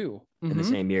 2 in the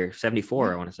same year,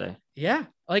 74, I want to say. Yeah.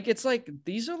 Like, it's like,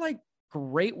 these are like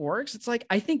great works. It's like,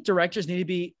 I think directors need to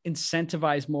be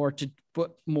incentivized more to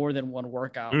put more than one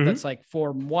work out. That's like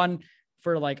for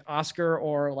like Oscar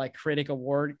or like critic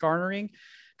award garnering.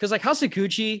 Cause like House of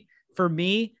Gucci, for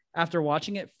me, after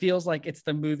watching it, feels like it's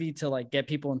the movie to like get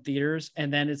people in theaters.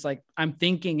 And then it's like, I'm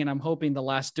thinking and I'm hoping The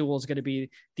Last Duel is going to be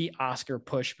the Oscar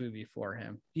push movie for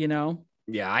him, you know?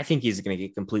 Yeah. I think he's going to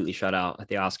get completely shut out at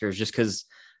the Oscars just because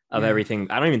of everything.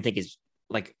 I don't even think he's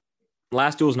like,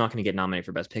 Last Duel is not going to get nominated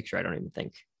for Best Picture. I don't even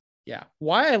think. Yeah.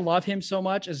 Why I love him so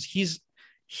much is he's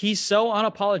so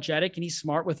unapologetic and he's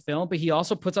smart with film, but he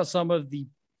also puts out some of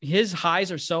his highs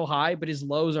are so high, but his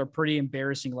lows are pretty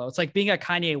embarrassing low. It's like being a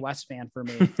Kanye West fan for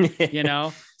me, you know,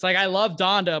 it's like, I love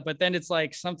Donda, but then it's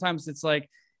like, sometimes it's like,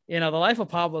 you know, The Life of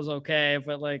Pablo is okay,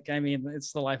 but like, I mean,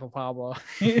 it's The Life of Pablo,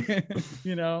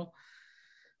 you know,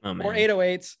 or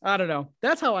 808s. I don't know.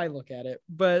 That's how I look at it.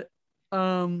 But,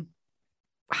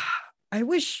 I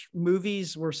wish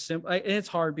movies were simple. And it's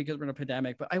hard because we're in a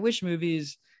pandemic, but I wish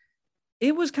movies,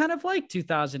 it was kind of like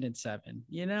 2007,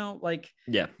 you know, like,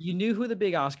 you knew who the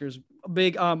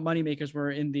big money makers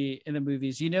were in the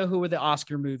movies. You know who were the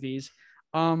Oscar movies.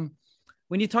 When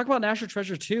you talk about National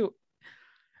Treasure 2,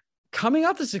 coming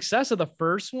off the success of the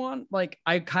first one, like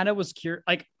I kind of was curious,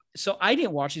 like, so I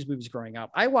didn't watch these movies growing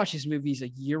up. I watched these movies a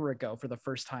year ago for the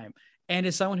first time. And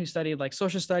as someone who studied like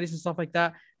social studies and stuff like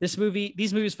that, these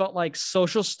movies felt like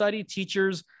social study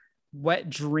teachers' wet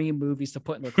dream movies to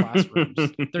put in their classrooms.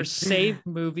 They're safe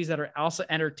movies that are also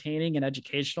entertaining and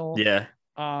educational. Yeah.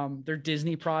 They're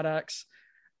Disney products.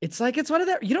 It's like, it's one of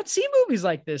their, you don't see movies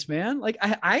like this, man. Like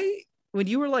I when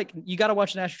you were like, you got to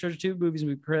watch National Treasure 2 movies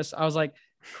with Chris, I was like,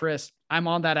 Chris, I'm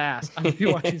on that ass. I'm going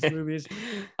to watch these movies.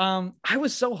 I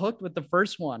was so hooked with the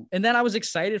first one. And then I was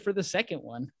excited for the second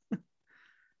one.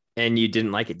 And you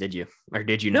didn't like it, did you? Or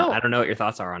did you No. not? I don't know what your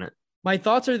thoughts are on it. My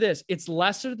thoughts are this: it's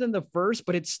lesser than the first,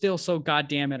 but it's still so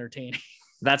goddamn entertaining.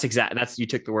 You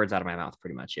took the words out of my mouth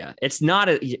pretty much. Yeah. You're not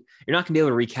gonna be able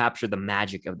to recapture the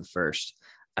magic of the first.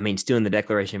 I mean, stealing the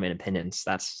Declaration of Independence.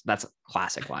 That's a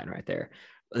classic line right there.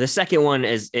 The second one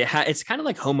is it's kind of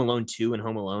like Home Alone 2 and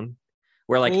Home Alone,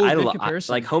 where like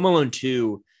like Home Alone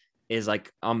 2 is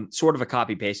like sort of a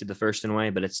copy pasted the first in a way,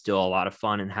 but it's still a lot of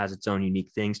fun and has its own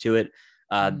unique things to it.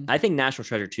 I think National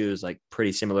Treasure 2 is like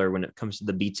pretty similar when it comes to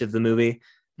the beats of the movie.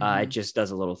 It just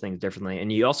does a little things differently.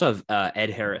 And you also have Ed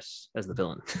Harris as the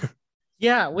villain.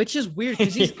 Yeah, which is weird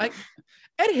because he's like,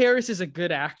 Ed Harris is a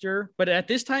good actor, but at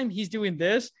this time he's doing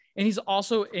this. And he's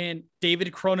also in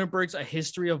David Cronenberg's A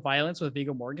History of Violence with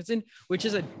Viggo Mortensen, which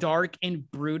is a dark and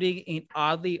brooding and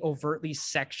oddly overtly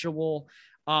sexual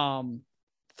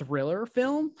thriller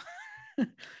film.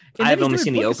 I've only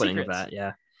seen the opening of that.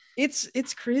 Yeah. It's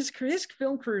crazy. His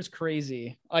film career is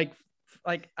crazy.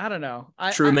 Like I don't know.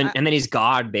 Truman, and then he's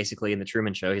God basically in the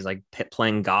Truman Show. He's like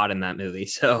playing God in that movie.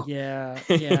 So yeah.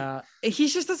 He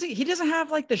doesn't have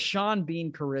like the Sean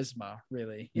Bean charisma,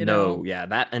 really. You know? know? Yeah,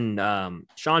 that and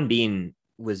Sean Bean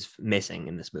was missing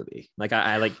in this movie. Like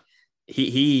I like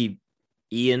he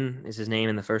Ian is his name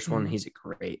in the first one. He's a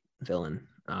great villain.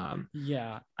 He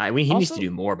needs to do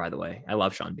more, by the way. I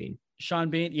love Sean Bean.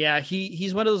 Sean Bean, yeah,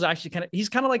 he's one of those actually he's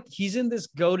kind of like he's in this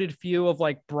goated few of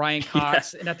like Brian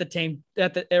Cox and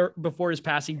before his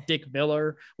passing, Dick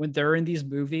Miller. When they're in these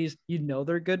movies, you know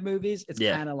they're good movies. It's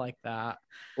kind of like that,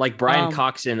 like Brian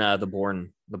Cox in the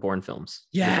Bourne films,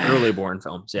 the early Bourne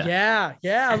films. Yeah,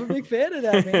 I'm a big fan of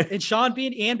that, man. And Sean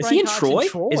Bean and is Brian he in Cox Troy? In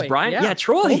Troy? Is Brian? Yeah,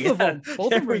 Troy. Both of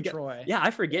them are in Troy. Yeah, I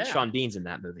forget Sean Bean's in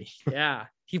that movie. Yeah.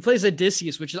 He plays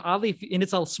Odysseus, which is oddly, and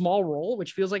it's a small role,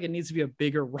 which feels like it needs to be a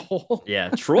bigger role. Yeah,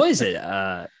 Troy's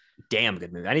a damn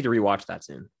good movie. I need to rewatch that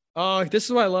soon. Oh, this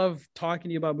is why I love talking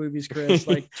to you about movies, Chris.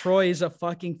 Like Troy is a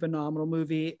fucking phenomenal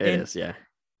movie. It is, yeah.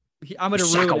 I'm gonna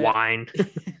ruin it. Wine.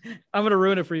 I'm gonna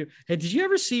ruin it for you. Hey, did you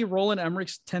ever see Roland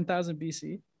Emmerich's 10,000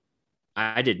 BC?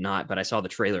 I did not, but I saw the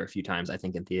trailer a few times, I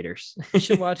think, in theaters. You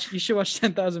should watch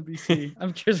 10,000 BC.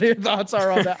 I'm curious what your thoughts are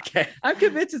on that. Okay. I'm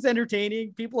convinced it's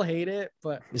entertaining. People hate it,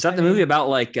 but is that the movie about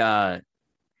like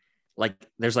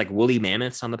there's like woolly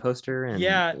mammoths on the poster? And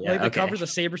like the cover the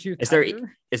saber-tooth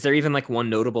tiger. Is there even like one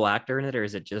notable actor in it, or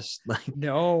is it just like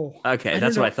no? Okay,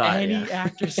 that's what I thought. Any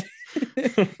actors.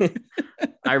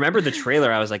 I remember the trailer.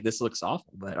 I was like, this looks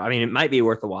awful, but I mean, it might be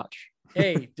worth a watch.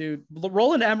 Hey, dude,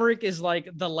 Roland Emmerich is like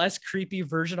the less creepy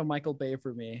version of Michael Bay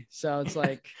for me. So it's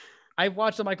like, I've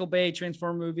watched the Michael Bay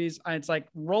Transformer movies, and it's like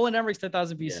Roland Emmerich's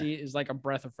 10,000 BC is like a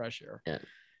breath of fresh air. Yeah.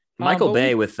 Michael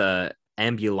Bay with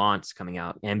Ambulance coming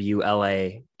out,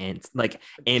 MULA, and like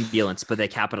ambulance, but they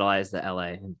capitalize the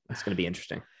LA. It's going to be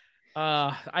interesting.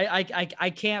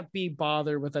 I can't be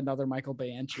bothered with another Michael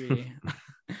Bay entry.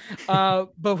 But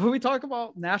when we talk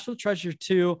about National Treasure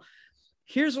 2,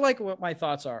 here's like what my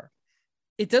thoughts are.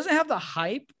 It doesn't have the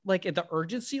hype, like the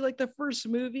urgency, like the first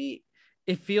movie.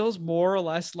 It feels more or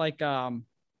less like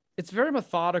it's very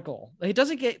methodical. Like, it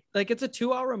doesn't get like it's a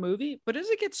 2-hour movie, but it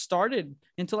doesn't get started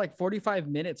until like 45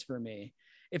 minutes for me.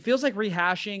 It feels like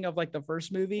rehashing of like the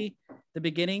first movie, the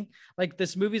beginning. Like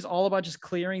this movie's all about just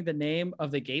clearing the name of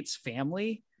the Gates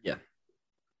family. Yeah.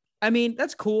 I mean,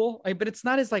 that's cool. But it's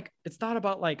not as like, it's not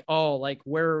about like, oh, like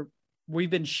where we've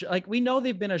been like, we know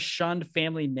they've been a shunned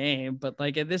family name, but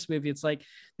like in this movie, it's like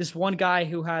this one guy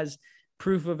who has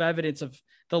proof of evidence of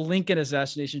the Lincoln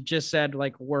assassination just said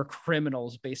like, we're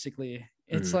criminals, basically.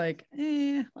 It's like,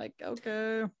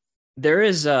 okay. There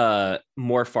is a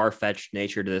more far-fetched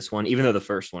nature to this one, even though the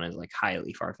first one is like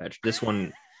highly far-fetched. This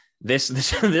one,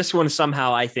 this one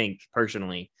somehow, I think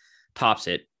personally tops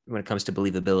it when it comes to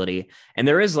believability. And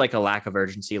there is like a lack of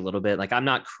urgency a little bit. Like I'm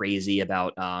not crazy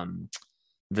about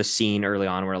the scene early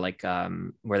on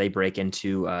where they break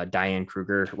into Diane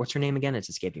Kruger. What's her name again? It's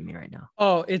escaping me right now.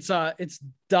 Oh, it's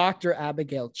Dr.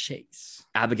 Abigail Chase.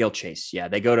 Abigail Chase. Yeah.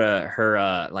 They go to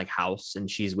her like house, and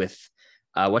she's with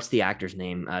what's the actor's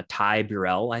name? Ty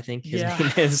Burrell, I think his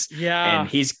name is. Yeah. And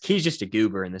he's just a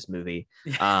goober in this movie.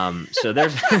 So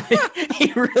there's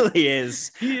he really is.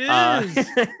 He is.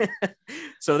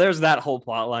 So there's that whole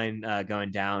plot line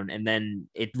going down, and then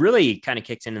it really kind of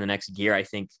kicks into the next gear, I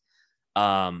think.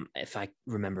 If I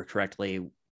remember correctly,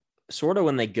 sort of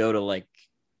when they go to like,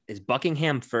 is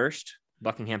Buckingham first?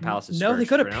 Buckingham Palace is no, first, they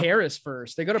go to Paris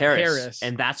first. They go to Paris.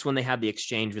 And that's when they have the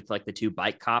exchange with like the two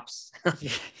bike cops.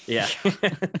 Yeah.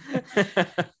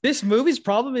 This movie's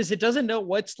problem is it doesn't know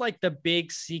what's like the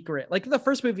big secret. Like in the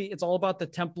first movie, it's all about the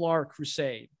Templar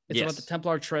Crusade. It's about the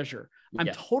Templar treasure. I'm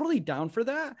totally down for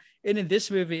that. And in this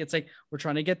movie, it's like, we're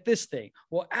trying to get this thing.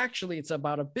 Well, actually, it's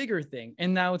about a bigger thing.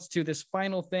 And now it's to this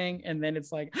final thing. And then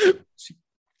it's like,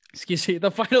 excuse me, the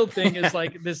final thing is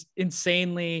like this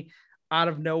insanely out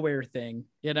of nowhere thing,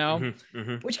 you know,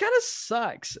 which kind of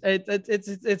sucks.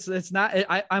 It's not,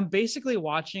 I'm basically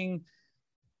watching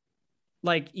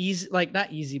like easy, like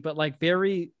not easy, but like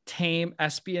very tame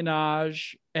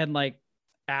espionage and like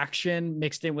action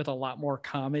mixed in with a lot more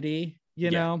comedy,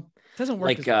 you know. It doesn't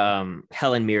work like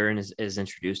Helen Mirren is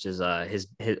introduced as his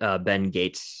Ben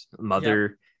Gates'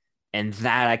 mother, and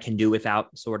that I can do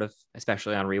without, sort of,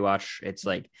 especially on rewatch. It's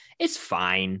like, it's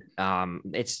fine.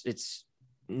 It's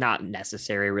not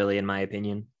necessary, really, in my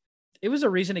opinion. it was a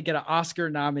reason to get an Oscar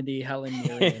nominee, Helen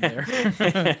Mirren, in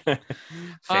there.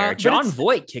 Fair. John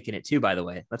Voight kicking it too, by the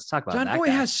way. Let's talk about John that. Voight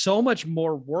guy. has so much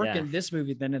more work in this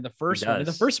movie than in the first one. In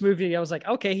the first movie, I was like,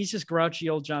 okay, he's just grouchy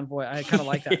old John Voight. I kind of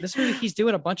like that. This movie, he's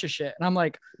doing a bunch of shit, and I'm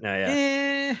like,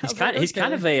 he's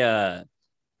kind of an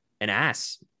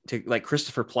ass. To like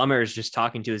Christopher Plummer is just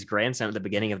talking to his grandson at the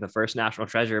beginning of the first National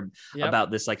Treasure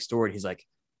about this like story. He's like,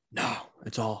 no,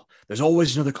 there's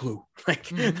always another clue. Like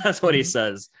that's what he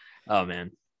says. Oh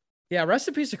man. Yeah. Rest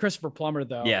in peace to Christopher Plummer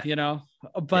though, yeah. you know,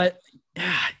 but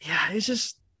yeah, it's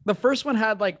just, the first one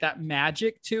had like that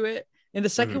magic to it. In the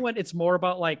second one, it's more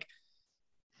about like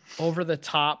over the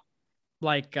top,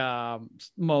 like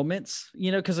moments,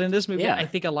 you know, because in this movie, I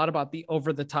think a lot about the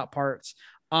over the top parts.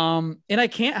 And I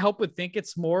can't help but think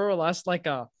it's more or less like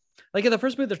in the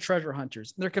first movie, the treasure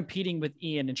hunters, they're competing with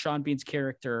Ian and Sean Bean's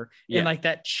character, and like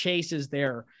that chase is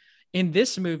there. In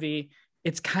this movie,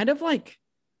 it's kind of like,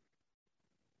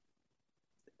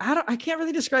 I can't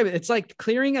really describe it. It's like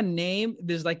clearing a name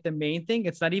is like the main thing.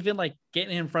 It's not even like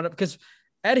getting in front of, because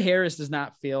Ed Harris does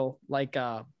not feel like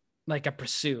a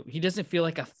pursuit. He doesn't feel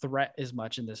like a threat as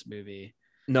much in this movie.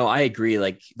 No, I agree.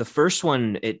 Like the first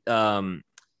one,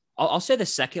 I'll say the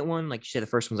second one, like you said, the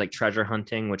first one's like treasure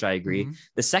hunting, which I agree.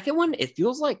 The second one, it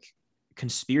feels like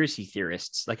conspiracy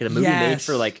theorists, like a movie made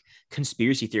for like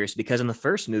conspiracy theorists, because in the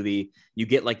first movie, you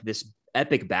get like this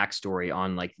epic backstory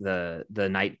on like the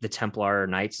Templar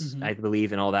Knights, I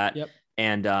believe, and all that.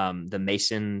 And the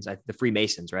Masons, the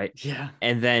Freemasons, right? Yeah.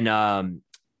 And then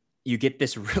you get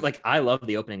this like, I love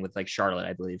the opening with like Charlotte,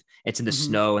 I believe. It's in the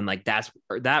snow, and like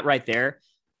that right there.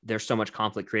 There's so much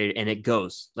conflict created, and it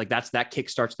goes like that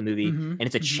kickstarts the movie, and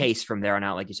it's a chase from there on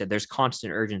out. Like you said, there's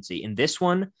constant urgency. In this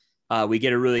one, we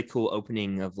get a really cool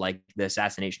opening of like the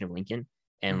assassination of Lincoln,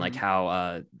 and like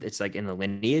how it's like in the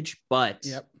lineage, but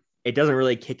it doesn't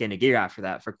really kick into gear after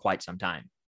that for quite some time.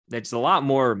 It's a lot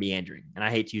more meandering, and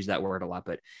I hate to use that word a lot,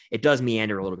 but it does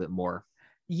meander a little bit more.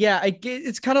 Yeah,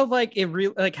 it's kind of like it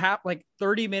really like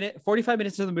 45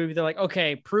 minutes of the movie. They're like,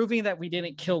 okay, proving that we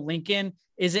didn't kill Lincoln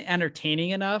isn't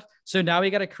entertaining enough. So now we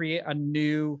got to create a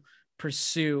new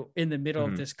pursuit in the middle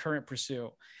of this current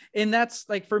pursuit. And that's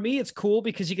like, for me, it's cool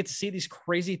because you get to see these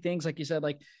crazy things. Like you said,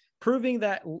 like proving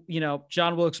that, you know,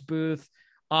 John Wilkes Booth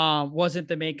was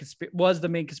the main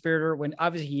conspirator, when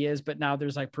obviously he is, but now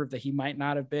there's like proof that he might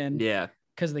not have been. Yeah.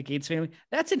 Because of the Gates family.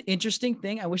 That's an interesting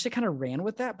thing. I wish they kind of ran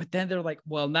with that, but then they're like,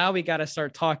 well, now we got to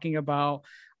start talking about,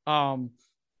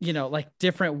 you know, like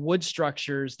different wood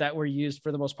structures that were used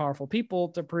for the most powerful people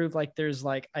to prove like there's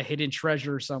like a hidden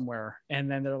treasure somewhere.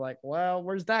 And then they're like, well,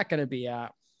 where's that going to be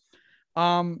at?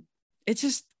 It's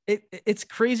just, it's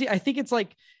crazy. I think it's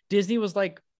like Disney was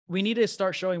like, we need to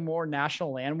start showing more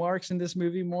national landmarks in this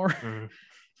movie more.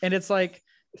 And it's like,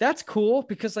 that's cool,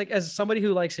 because like as somebody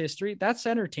who likes history, that's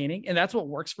entertaining, and that's what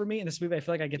works for me in this movie. I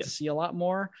feel like I get to see a lot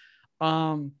more.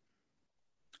 But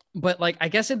like, I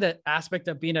guess in the aspect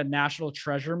of being a national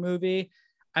treasure movie,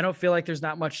 I don't feel like there's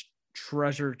not much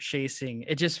treasure chasing.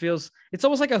 It just feels, it's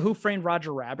almost like a Who Framed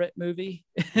Roger Rabbit movie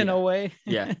in a way.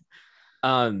 Yeah.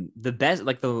 The best,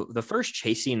 like the first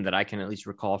chase scene that I can at least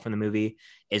recall from the movie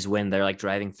is when they're like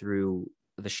driving through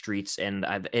the streets, and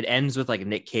it ends with like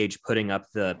Nick Cage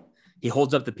he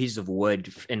holds up the pieces of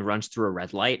wood and runs through a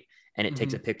red light, and it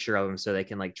takes a picture of him so they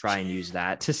can like try and use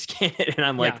that to scan it. And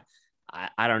I'm like,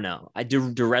 I don't know.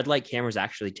 Do red light cameras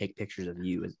actually take pictures of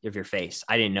your face?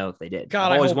 I didn't know if they did.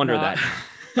 God, I've always wondered that.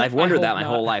 I've wondered that my not.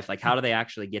 whole life. Like, how do they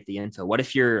actually get the info? What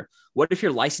if your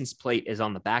license plate is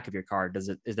on the back of your car?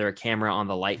 Is there a camera on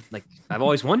the light? Like, I've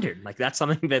always wondered. Like, that's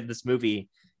something that this movie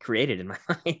created in my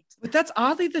mind. But that's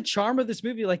oddly the charm of this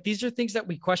movie. Like, these are things that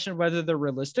we question whether they're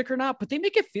realistic or not, but they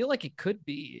make it feel like it could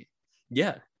be.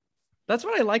 Yeah. That's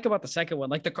what I like about the second one.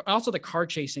 Like also the car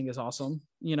chasing is awesome,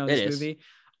 you know, this movie.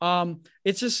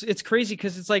 It's crazy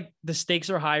because it's like the stakes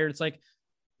are higher. It's like,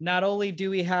 not only do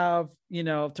we have, you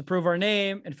know, to prove our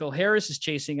name, and Phil Harris is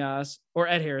chasing us, or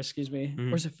Ed Harris, excuse me.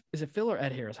 Or is it Phil or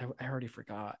Ed Harris? I already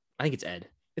forgot. I think it's Ed.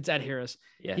 It's Ed Harris.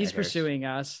 Yeah. He's pursuing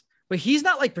us, but he's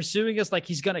not like pursuing us like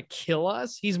he's going to kill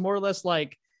us. He's more or less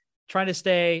like trying to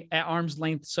stay at arm's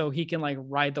length so he can like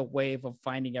ride the wave of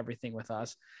finding everything with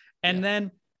us. And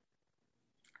then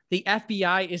the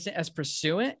FBI isn't as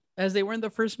pursuant as they were in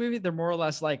the first movie. They're more or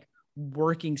less like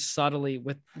working subtly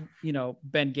with, you know,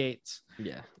 Ben Gates.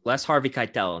 Yeah. Less Harvey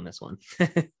Keitel in this one.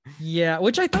 Yeah.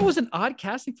 Which I thought was an odd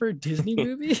casting for a Disney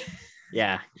movie.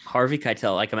 Yeah. Harvey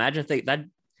Keitel. Like, imagine if that,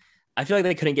 I feel like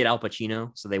they couldn't get Al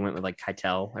Pacino, so they went with like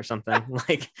Keitel or something.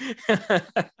 Like,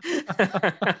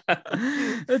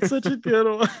 that's such a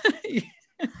good one.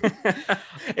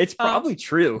 It's probably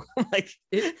true. Like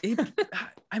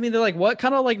I mean, they're like, what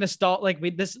kind of like nostalgia,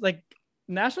 like this, like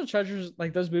National Treasures,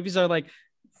 like those movies are like,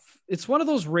 it's one of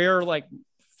those rare, like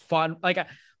fun, like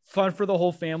fun for the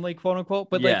whole family, quote unquote.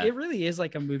 But like, it really is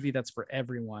like a movie that's for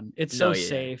everyone. It's so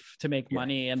safe to make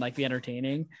money and like be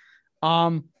entertaining.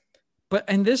 But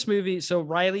in this movie, so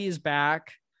Riley is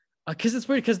back because it's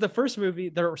weird because the first movie,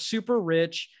 they're super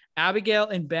rich. Abigail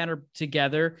and Ben are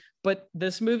together, but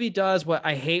this movie does what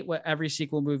I hate what every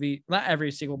sequel movie, not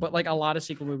every sequel, but like a lot of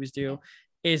sequel movies do,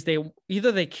 is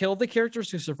they kill the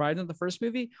characters who survived in the first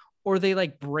movie or they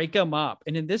like break them up.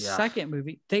 And in this second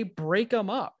movie, they break them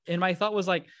up. And my thought was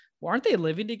like, well, aren't they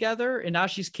living together? And now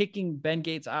she's kicking Ben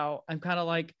Gates out. I'm kind of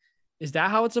like, is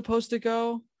that how it's supposed to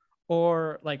go?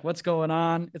 Or like, what's going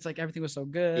on? It's like, everything was so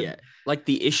good. Yeah. Like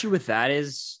the issue with that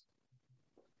is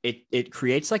it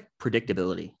creates like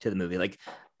predictability to the movie. Like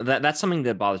that's something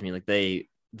that bothers me. Like they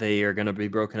are going to be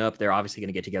broken up. They're obviously going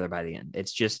to get together by the end.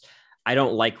 It's just, I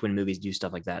don't like when movies do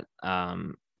stuff like that.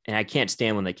 And I can't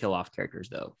stand when they kill off characters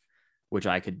though, which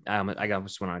I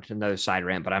just went on to another side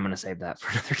rant, but I'm going to save that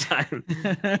for another time.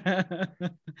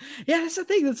 Yeah, that's the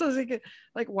thing. That's like,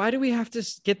 why do we have to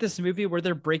get this movie where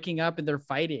they're breaking up and they're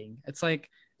fighting? It's like,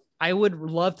 I would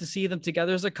love to see them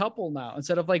together as a couple now,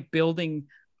 instead of like building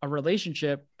a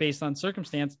relationship based on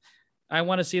circumstance. I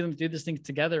want to see them do this thing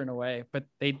together in a way, but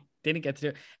they didn't get to do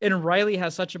it. And Riley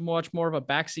has such a much more of a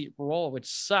backseat role, which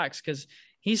sucks because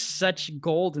he's such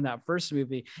gold in that first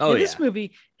movie. In this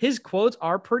movie, his quotes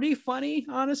are pretty funny,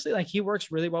 honestly. Like he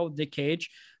works really well with Nick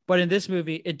Cage, but in this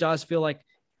movie, it does feel like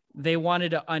they wanted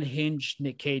to unhinge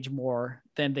Nick Cage more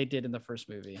than they did in the first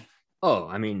movie. Oh,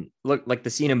 I mean, look, like the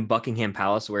scene in Buckingham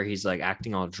Palace where he's like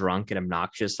acting all drunk and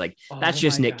obnoxious. Like that's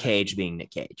just Nick Cage being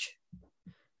Nick Cage.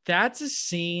 That's a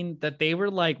scene that they were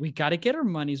like, we got to get our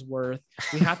money's worth.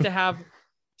 We have to have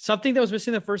something that was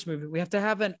missing in the first movie. We have to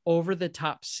have an over the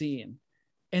top scene.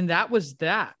 And that was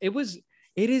that. It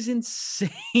is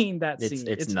insane. That scene.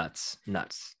 It's nuts.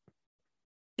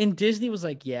 And Disney was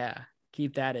like, yeah,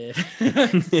 keep that in.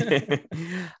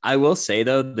 I will say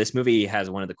though, this movie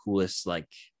has one of the coolest like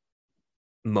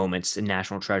moments in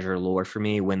National Treasure lore for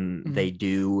me when they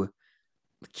do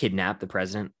kidnap the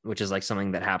president, which is like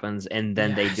something that happens, and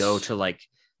then they go to like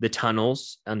the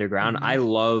tunnels underground. I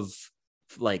love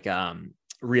like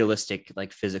realistic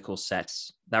like physical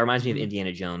sets. That reminds me of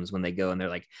Indiana Jones when they go and they're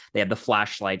like they have the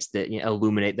flashlights that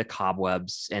illuminate the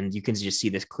cobwebs and you can just see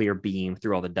this clear beam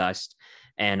through all the dust,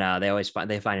 and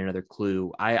they find another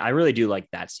clue. I really do like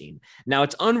that scene. Now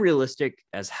it's unrealistic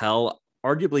as hell,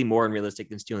 arguably more unrealistic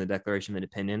than stealing the Declaration of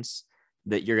Independence,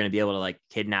 that you're going to be able to like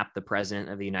kidnap the president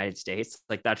of the United States.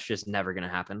 Like that's just never going to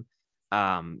happen.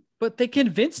 But they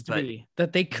convinced me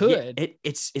that they could. Yeah,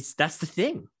 it's that's the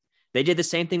thing. They did the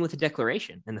same thing with the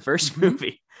Declaration in the first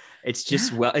movie. It's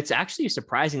just it's actually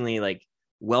surprisingly like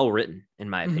well written in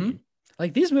my opinion.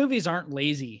 Like these movies aren't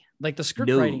lazy. Like the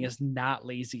script writing is not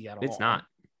lazy at all. It's not.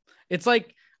 It's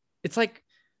like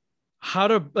how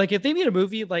to, like, if they made a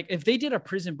movie, like if they did a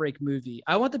Prison Break movie,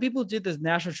 I want the people who did the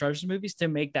National Treasures movies to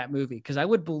make that movie, because I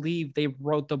would believe they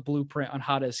wrote the blueprint on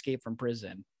how to escape from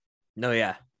prison. No,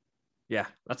 yeah,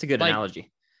 that's a good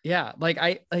analogy. Yeah, like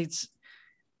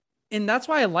and that's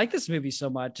why I like this movie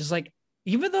so much. Is like,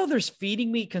 even though there's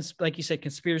feeding me, like you said,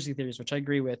 conspiracy theories, which I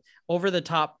agree with, over the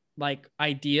top like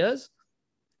ideas,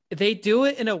 they do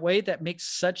it in a way that makes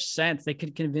such sense. They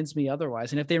could convince me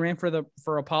otherwise. And if they ran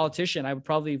for a politician, I would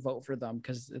probably vote for them,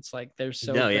 because it's like they're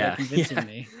so good at convincing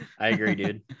me. I agree,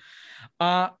 dude.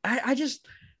 I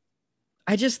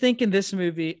just think in this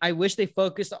movie, I wish they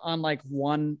focused on like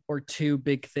one or two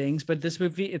big things, but this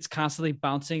movie, it's constantly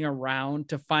bouncing around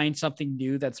to find something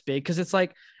new that's big. Because it's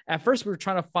like, at first we were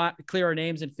trying to clear our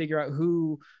names and figure out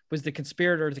who was the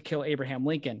conspirator to kill Abraham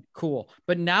Lincoln. Cool.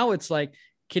 But now it's like,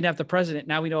 kidnap the president.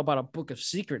 Now we know about a book of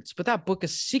secrets, but that book of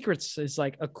secrets is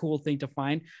like a cool thing to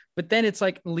find. But then it's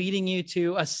like leading you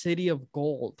to a city of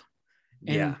gold.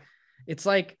 And it's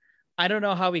like, I don't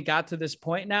know how we got to this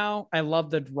point now. I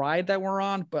love the ride that we're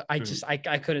on, but I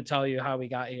couldn't tell you how we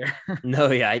got here.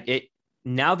 No, yeah.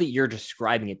 Now that you're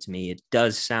describing it to me, it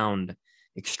does sound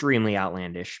extremely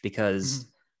outlandish,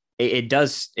 because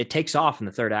it takes off in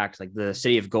the third act, like the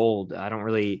city of gold.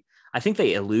 I think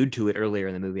they allude to it earlier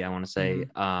in the movie, I want to say.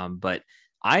 But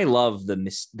I love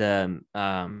the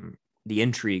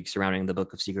intrigue surrounding the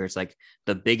Book of Secrets. Like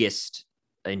the biggest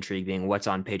intrigue being what's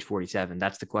on page 47.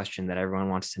 That's the question that everyone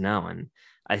wants to know. And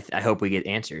I hope we get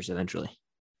answers eventually.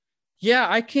 Yeah,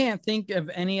 I can't think of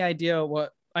any idea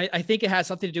what. I think it has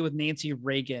something to do with Nancy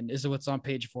Reagan is what's on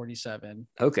page 47.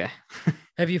 Okay.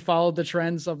 Have you followed the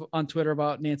trends on Twitter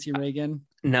about Nancy Reagan?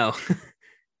 No.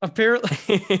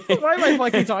 Apparently, why am I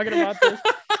fucking talking about this?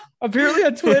 Apparently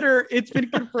on Twitter, it's been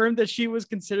confirmed that she was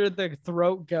considered the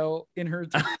throat goat in her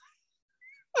time.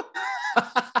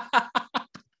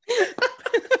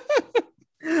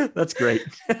 That's great.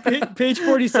 Page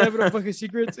 47 of Book of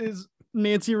Secrets is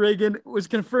Nancy Reagan was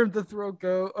confirmed the throat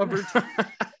goat of her time.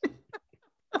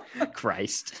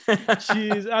 Christ.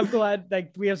 Jeez, I'm glad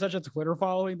like we have such a Twitter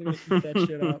following that we keep that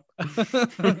shit up.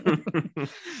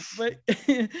 but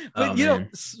you know,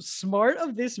 smart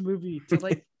of this movie to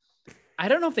like, I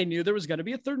don't know if they knew there was going to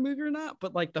be a third movie or not,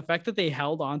 but like the fact that they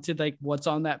held on to like what's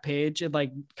on that page and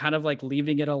like kind of like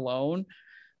leaving it alone,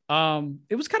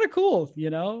 it was kind of cool. You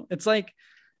know, it's like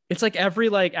every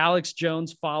like Alex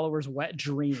Jones follower's wet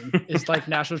dream is like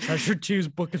National Treasure 2's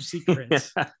Book of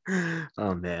Secrets.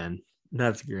 Oh man,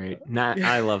 that's great.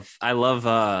 I love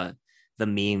the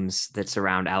memes that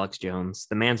surround Alex Jones.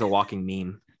 The man's a walking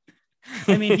meme.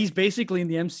 I mean, he's basically in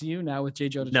the MCU now with J.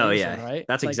 Jonah Jameson, No, yeah, right?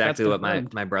 That's like, exactly what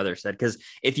my brother said. Because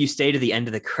if you stay to the end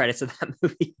of the credits of that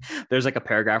movie, there's like a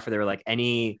paragraph where they were like,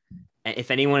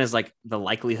 if anyone is like the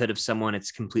likelihood of someone,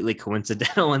 it's completely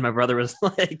coincidental. And my brother was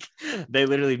like, they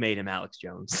literally made him Alex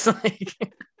Jones. Like,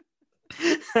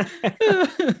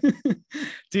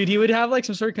 dude, he would have like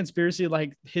some sort of conspiracy,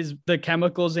 like the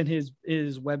chemicals in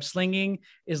his web slinging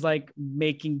is like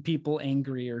making people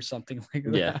angry or something like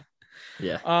that.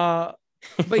 Yeah.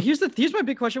 But here's my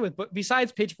big question with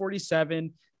besides page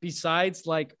 47, besides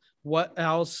like what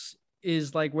else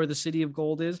is like where the city of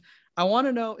gold is. I want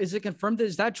to know, is it confirmed that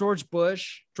is that George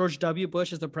W.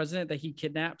 Bush is the president that he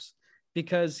kidnaps?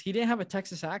 Because he didn't have a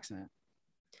Texas accent.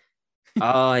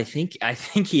 I think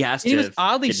he has to. He was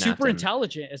oddly super him.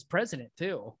 intelligent as president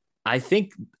too. I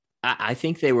think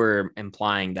they were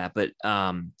implying that, but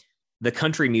the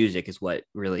country music is what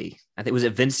really, I think, was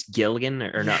it Vince Gilligan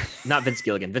or not Vince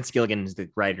Gilligan. Vince Gilligan is the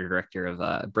writer director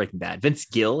of Breaking Bad. Vince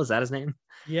Gill, is that his name?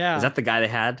 Yeah. Is that the guy they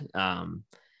had?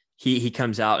 He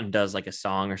comes out and does like a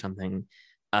song or something.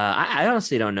 I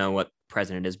honestly don't know what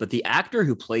president is, but the actor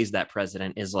who plays that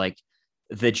president is like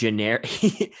the generic.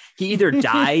 He either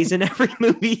dies in every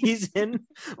movie he's in,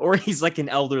 or he's like an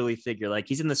elderly figure. Like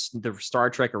he's in the Star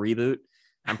Trek reboot.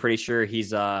 I'm pretty sure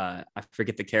he's I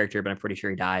forget the character, but I'm pretty sure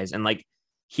he dies. And like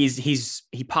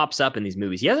he pops up in these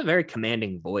movies. He has a very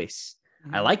commanding voice.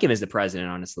 I like him as the president,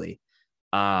 honestly.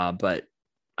 But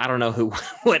I don't know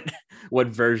what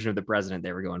version of the president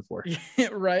they were going for.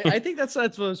 Right. I think that's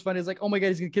what was funny. It's like, oh my God,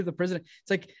 he's gonna kidnap the president.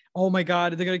 It's like, oh my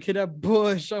God, they're gonna kidnap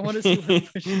Bush. I want to see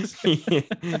what Bush is.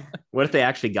 What if they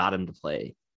actually got him to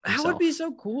play himself? That would be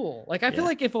so cool. Like, I feel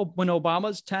like when Obama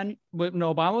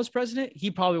was president,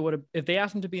 he probably would have, if they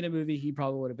asked him to be in a movie, he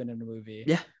probably would have been in a movie.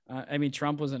 Yeah. I mean,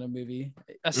 Trump was in a movie,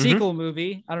 a sequel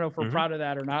movie. I don't know if we're proud of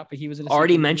that or not, but he was in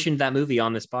already mentioned that movie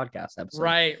on this podcast episode.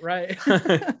 Right.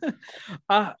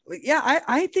 Yeah.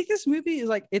 I think this movie is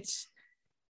like, it's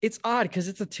odd because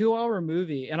it's a 2-hour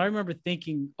movie. And I remember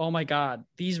thinking, oh my God,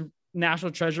 these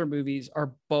National Treasure movies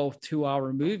are both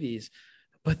 2-hour movies,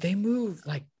 but they move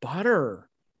like butter.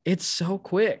 It's so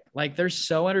quick. Like they're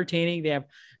so entertaining.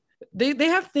 They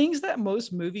have things that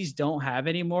most movies don't have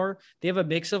anymore. They have a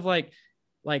mix of like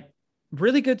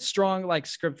really good, strong, like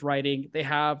script writing. They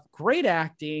have great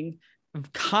acting,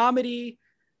 comedy.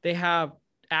 They have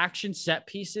action set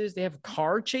pieces. They have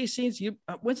car chase scenes.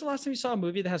 When's the last time you saw a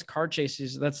movie that has car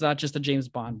chases? That's not just a James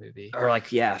Bond movie. Or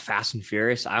like, yeah, Fast and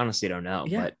Furious. I honestly don't know.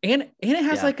 Yeah. But and it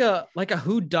has like a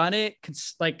whodunit,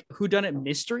 like whodunit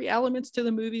mystery elements to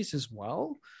the movies as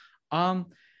well.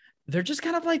 They're just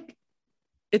kind of like,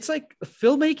 it's like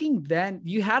filmmaking then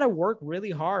you had to work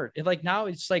really hard. And like now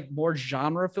it's like more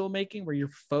genre filmmaking where you're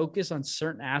focused on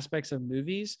certain aspects of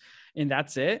movies and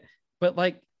that's it. But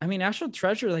like, I mean, National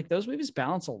Treasure, like those movies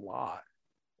balance a lot.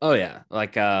 Oh yeah.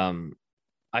 Like, I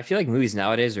feel like movies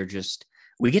nowadays are just,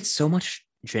 we get so much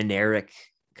generic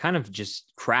kind of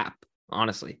just crap,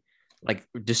 honestly, like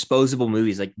disposable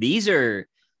movies. Like these are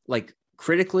like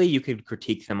critically, you could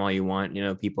critique them all you want. You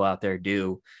know, people out there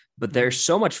do, but they're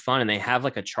so much fun and they have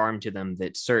like a charm to them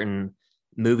that certain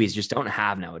movies just don't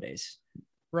have nowadays.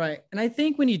 Right. And I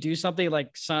think when you do something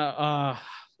like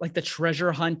the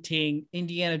treasure hunting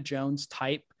Indiana Jones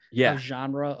type of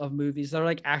genre of movies that are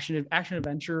like action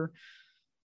adventure,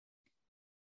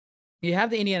 you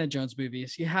have the Indiana Jones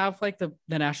movies, you have like the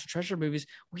National Treasure movies.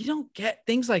 We don't get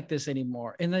things like this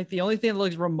anymore. And like the only thing that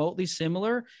looks remotely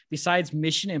similar besides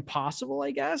Mission Impossible, I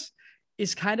guess,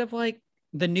 is kind of like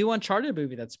the new Uncharted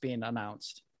movie that's being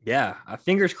announced. Yeah.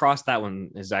 Fingers crossed that one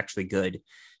is actually good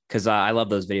because I love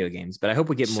those video games, but I hope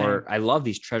we get more. I love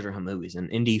these treasure hunt movies,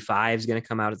 and Indy 5 is going to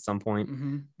come out at some point.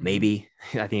 Maybe.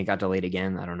 I think it got delayed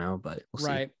again. I don't know, but we'll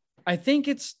see. I think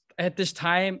it's at this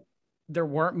time, there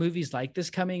weren't movies like this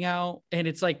coming out. And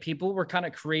it's like people were kind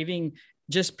of craving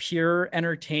just pure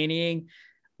entertaining,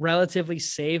 relatively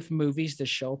safe movies to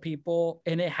show people.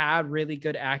 And it had really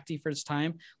good acting for its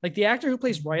time. Like the actor who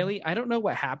plays Riley, I don't know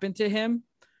what happened to him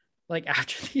like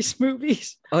after these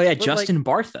movies. Oh yeah, Justin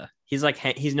Bartha. He's like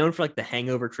he's known for like the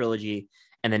Hangover trilogy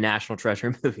and the National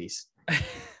Treasure movies.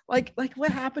 like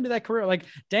what happened to that career? Like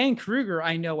Dan Kruger,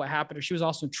 I know what happened to her. She was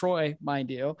also in Troy, mind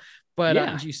you. But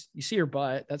Yeah. you see her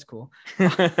butt. That's cool.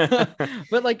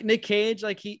 But like Nick Cage,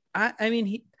 like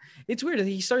it's weird.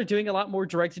 He started doing a lot more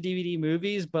direct to DVD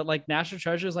movies, but like National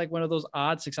Treasure is like one of those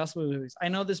odd successful movies. I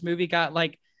know this movie got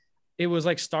like, it was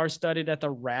like star-studded at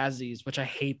the Razzies, which I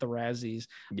hate the Razzies.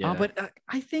 Yeah. But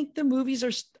I think the movies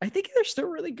I think they're still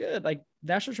really good. Like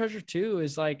National Treasure 2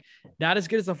 is like not as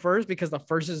good as the first because the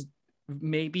first is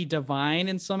maybe divine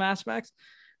in some aspects.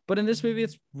 But in this movie,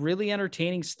 it's really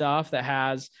entertaining stuff that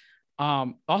has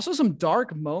also some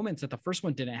dark moments that the first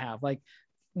one didn't have. Like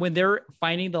when they're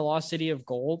finding the lost city of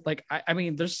gold, like, I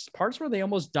mean, there's parts where they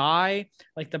almost die.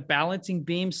 Like the balancing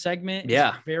beam segment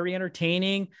is very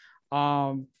entertaining.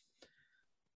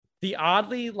 The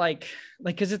oddly like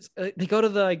because it's they go to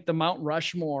the Mount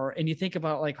Rushmore, and you think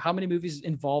about like how many movies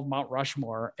involve Mount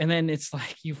Rushmore, and then it's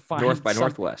like you find North by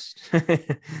Northwest.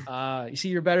 You see,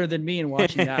 you're better than me in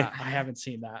watching that. I haven't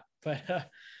seen that, but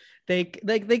they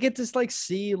get to like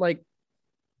see like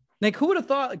who would have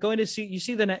thought going to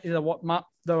see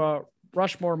the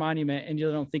Rushmore Monument and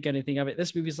you don't think anything of it.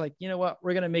 This movie's like, you know what,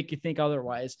 we're gonna make you think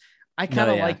otherwise. I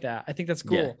kind of like that. I think that's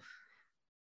cool. Yeah.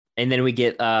 And then we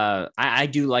get I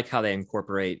do like how they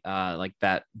incorporate like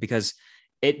that, because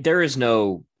there is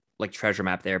no like treasure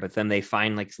map there, but then they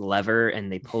find like the lever and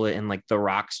they pull it and like the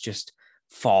rocks just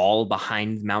fall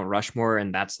behind Mount Rushmore,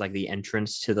 and that's like the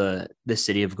entrance to the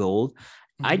city of gold.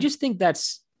 Mm-hmm. I just think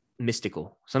that's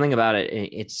mystical. Something about it,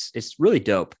 it's really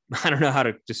dope. I don't know how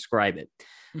to describe it.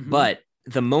 Mm-hmm. But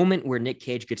the moment where Nick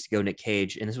Cage gets to go Nick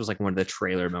Cage, and this was like one of the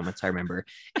trailer moments I remember,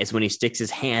 is when he sticks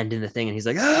his hand in the thing and he's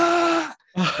like, ah!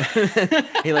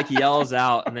 He like yells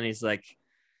out, and then he's like,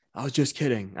 I was just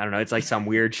kidding. I don't know. It's like some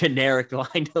weird generic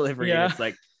line delivery. Yeah. And it's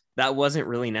like, that wasn't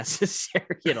really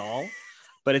necessary at all,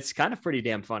 but it's kind of pretty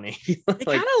damn funny. They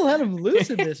kind of let him loose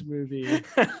in this movie.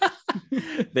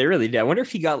 They really did. I wonder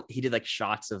if he did like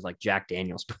shots of like Jack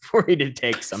Daniels before he did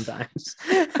takes sometimes.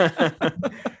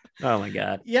 Oh my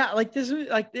God. Yeah. Like this,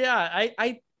 like, yeah,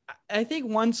 I think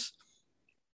once,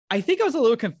 I think I was a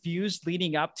little confused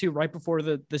leading up to right before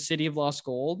the City of Lost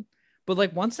Gold, but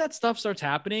like once that stuff starts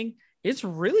happening, it's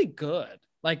really good.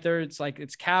 Like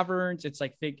it's caverns. It's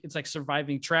like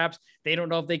surviving traps. They don't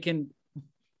know if they can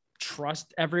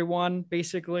trust everyone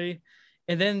basically.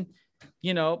 And then,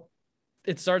 you know,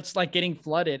 it starts like getting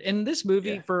flooded. And this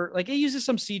movie for like, it uses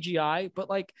some CGI, but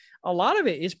like a lot of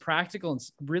it is practical and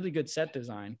really good set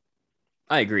design.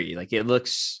 I agree. Like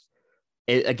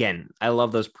again, I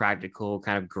love those practical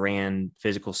kind of grand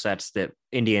physical sets that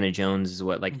Indiana Jones is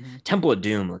what like Temple of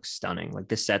Doom looks stunning. Like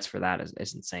the sets for that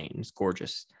is insane. It's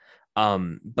gorgeous.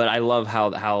 But I love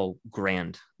how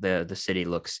grand the city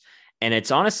looks. And it's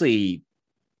honestly,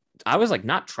 I was like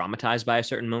not traumatized by a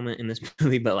certain moment in this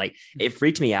movie, but like it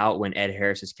freaked me out when Ed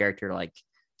Harris's character like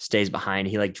stays behind.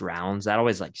 He like drowns. That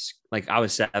always like I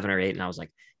was 7 or 8 and I was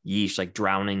like, yeesh, like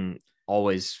drowning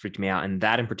always freaked me out. And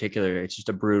that in particular, it's just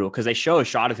a brutal, because they show a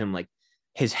shot of him like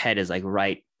his head is like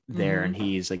right there and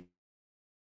he's like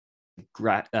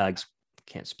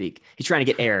can't speak. He's trying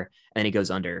to get air and then he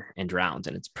goes under and drowns,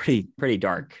 and it's pretty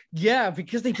dark. Yeah,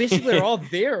 because they basically are all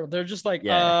there. They're just like,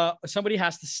 somebody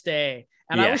has to stay.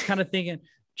 And I was kind of thinking,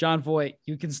 John Voight,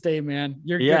 you can stay, man.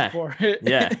 You're good for it.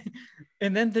 Yeah.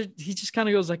 And then he just kind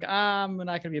of goes like, I'm not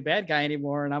going to be a bad guy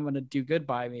anymore, and I'm going to do good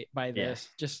by this.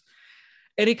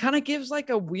 And it kind of gives like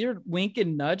a weird wink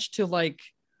and nudge to like,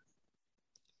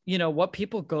 you know, what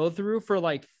people go through for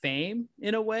like fame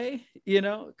in a way, you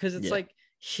know, because it's like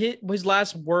his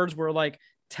last words were like,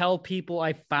 tell people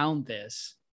I found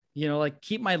this, you know, like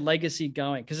keep my legacy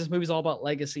going. Because this movie's all about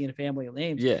legacy and family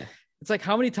names. Yeah. It's like,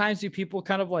 how many times do people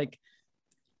kind of like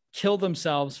kill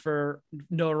themselves for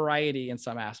notoriety in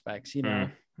some aspects, you know?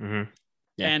 Mm-hmm.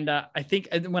 Yeah. And I think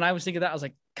when I was thinking that, I was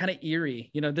like kind of eerie,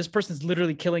 you know, this person's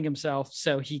literally killing himself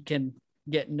so he can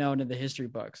get known in the history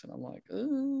books. And I'm like,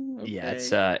 okay.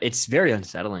 Yeah, it's very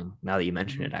unsettling now that you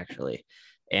mention it, actually.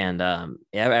 And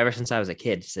ever since I was a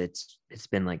kid, it's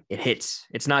been like, it hits.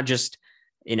 It's not just,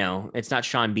 you know, it's not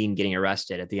Sean Bean getting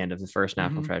arrested at the end of the first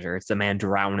National Treasure. It's the man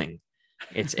drowning.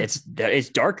 It's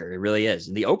darker. It really is.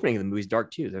 And the opening of the movie is dark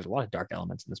too. There's a lot of dark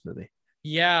elements in this movie.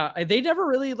 Yeah, they never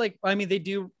really like, I mean, they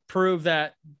do prove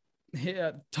that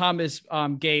Thomas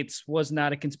Gates was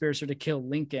not a conspirator to kill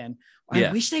Lincoln. Yeah.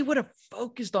 I wish they would have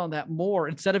focused on that more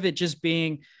instead of it just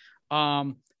being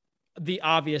the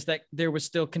obvious that there was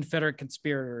still Confederate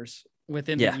conspirators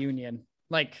within the Union.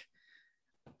 Like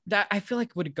that, I feel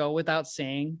like would go without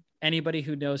saying, anybody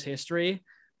who knows history,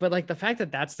 but like the fact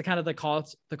that that's the kind of the call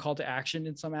to action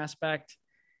in some aspect,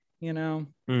 it's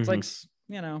like,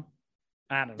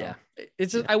 I don't know. Yeah.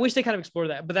 It's just, I wish they kind of explored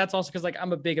that, but that's also because like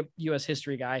I'm a big US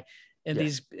history guy, and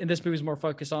this movie is more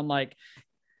focused on like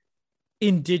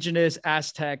indigenous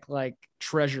Aztec like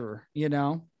treasure,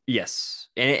 Yes.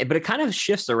 But it kind of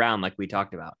shifts around like we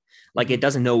talked about. Like it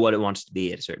doesn't know what it wants to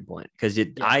be at a certain point, because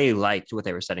I liked what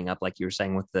they were setting up, like you were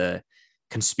saying, with the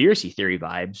conspiracy theory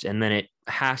vibes, and then it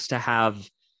has to have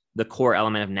the core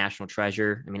element of national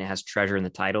treasure. I mean, it has treasure in the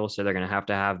title, so they're going to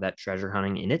have that treasure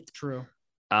hunting in it. True.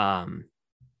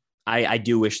 I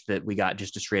do wish that we got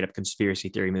just a straight up conspiracy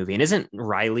theory movie. And isn't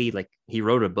Riley, like, he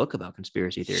wrote a book about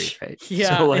conspiracy theories, right?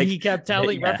 Yeah. So, like, and he kept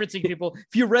referencing people.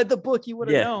 If you read the book, you would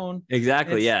have known.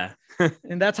 Exactly. Yeah.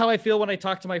 And that's how I feel when I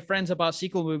talk to my friends about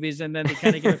sequel movies, and then they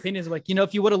kind of give opinions like,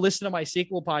 if you would have listened to my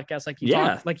sequel podcast, like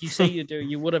talk, like you say you do,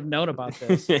 you would have known about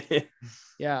this.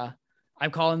 Yeah.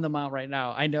 I'm calling them out right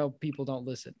now. I know people don't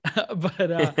listen,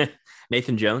 but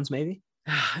Nathan Jones, maybe.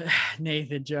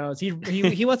 Nathan Jones. He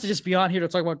wants to just be on here to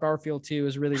talk about Garfield too,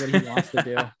 is really what he wants to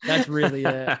do. That's really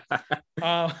it.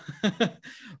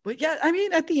 But yeah, I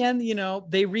mean, at the end,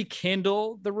 they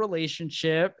rekindle the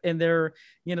relationship, and they're,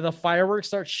 the fireworks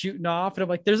start shooting off, and I'm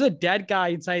like, there's a dead guy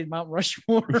inside Mount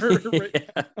Rushmore.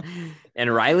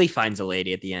 And Riley finds a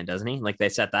lady at the end, doesn't he? Like they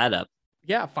set that up.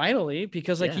 Yeah, finally,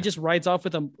 because he just rides off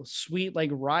with a sweet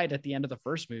like ride at the end of the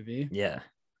first movie. Yeah.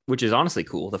 Which is honestly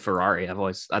cool. The Ferrari, I've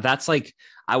always, that's like,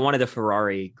 I wanted a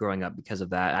Ferrari growing up because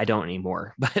of that. I don't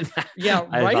anymore, but yeah,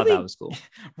 I thought that was cool.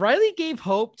 Riley gave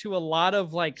hope to a lot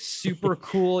of like super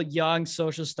cool young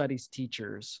social studies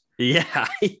teachers. Yeah,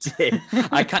 he did.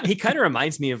 He kind of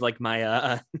reminds me of like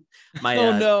my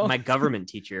my government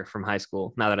teacher from high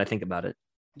school, now that I think about it.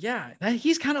 Yeah,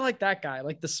 he's kind of like that guy,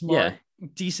 like the smart,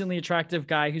 decently attractive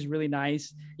guy who's really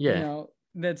nice. Yeah.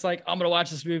 That's like, I'm gonna watch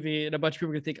this movie, and a bunch of people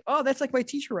are gonna think, oh, that's like my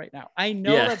teacher right now. I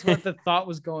know that's what the thought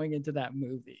was going into that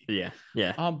movie. Yeah.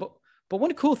 But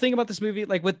one cool thing about this movie,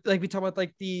 like we talk about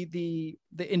like the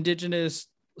indigenous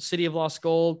city of Lost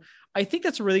Gold, I think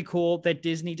that's really cool that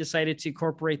Disney decided to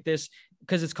incorporate this,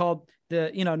 because it's called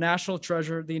the national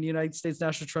treasure, the United States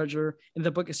national treasure in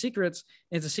the Book of Secrets.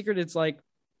 And it's a secret. It's like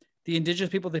the indigenous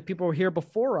people, the people who were here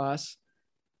before us,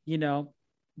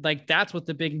 like that's what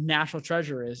the big national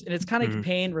treasure is. And it's kind of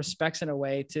paying respects in a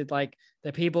way to like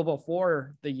the people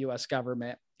before the US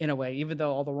government in a way, even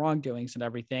though all the wrongdoings and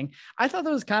everything. I thought that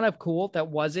was kind of cool. That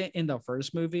wasn't in the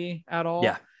first movie at all.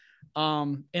 Yeah.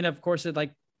 And of course it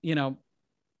like,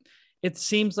 it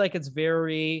seems like it's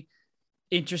very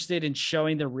interested in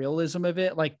showing the realism of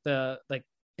it. Like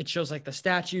it shows like the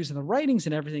statues and the writings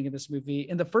and everything in this movie.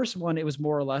 In the first one, it was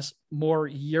more or less more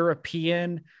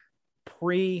European,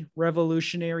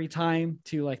 pre-revolutionary time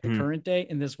to like the current day.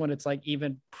 In this one, it's like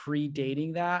even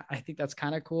predating that. I think that's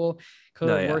kind of cool, because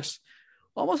it works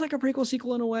almost like a prequel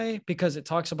sequel in a way, because it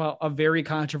talks about a very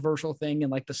controversial thing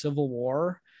in like the Civil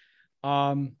War.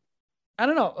 I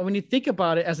don't know, when you think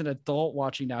about it as an adult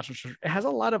watching National Treasure, it has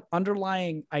a lot of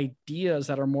underlying ideas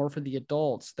that are more for the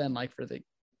adults than like for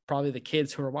probably the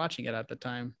kids who are watching it at the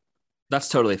time. That's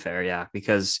totally fair. Yeah,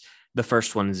 because the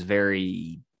first one's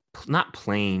very not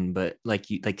plain, but like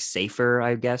safer,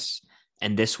 I guess.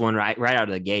 And this one, right out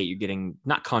of the gate, you're getting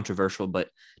not controversial, but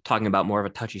talking about more of a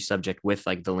touchy subject with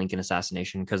like the Lincoln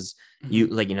assassination, because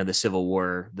the Civil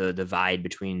War, the divide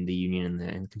between the Union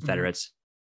and the Confederates,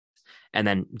 and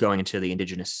then going into the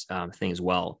indigenous thing as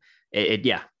well.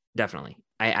 Yeah, definitely.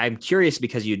 I'm curious,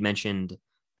 because you'd mentioned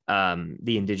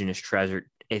the indigenous treasure.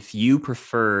 If you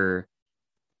prefer,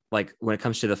 like when it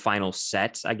comes to the final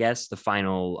set, I guess the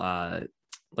final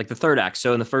like the third act.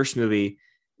 So in the first movie,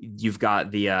 you've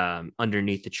got the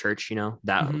underneath the church,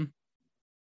 that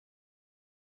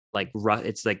like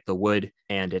it's like the wood,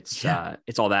 and it's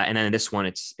all that. And then in this one,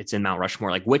 it's in Mount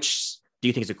Rushmore. Like, which do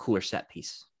you think is a cooler set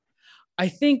piece? I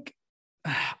think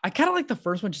I kind of like the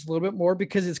first one just a little bit more,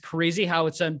 because it's crazy how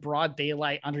it's in broad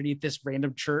daylight underneath this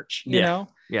random church, you know?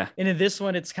 Yeah. And in this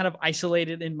one, it's kind of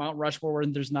isolated in Mount Rushmore, where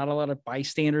there's not a lot of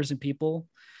bystanders and people.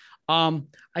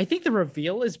 I think the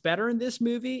reveal is better in this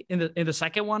movie, in the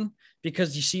second one,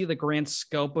 because you see the grand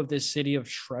scope of this city of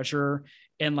treasure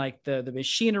and like the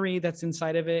machinery that's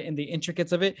inside of it and the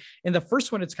intricacies of it. In the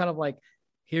first one, it's kind of like,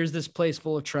 here's this place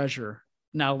full of treasure,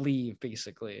 now leave,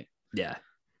 basically. Yeah.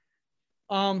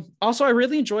 Also, I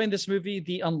really enjoy in this movie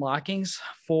the unlockings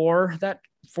for that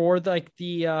for like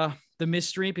the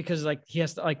mystery, because like he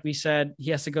has to, like we said,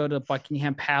 he has to go to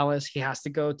Buckingham Palace. He has to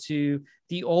go to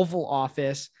the Oval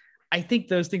Office. I think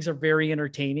those things are very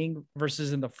entertaining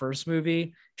versus in the first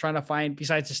movie, trying to find,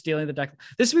 besides just stealing the deck.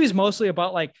 This movie is mostly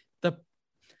about like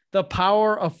the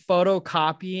power of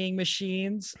photocopying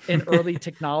machines and early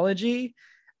technology.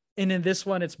 And in this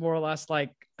one, it's more or less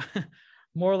like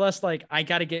I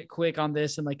got to get quick on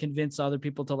this and like convince other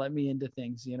people to let me into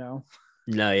things, you know?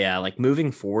 No, yeah. Like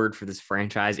moving forward for this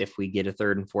franchise, if we get a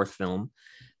third and fourth film,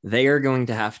 they are going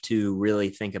to have to really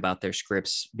think about their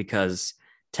scripts, because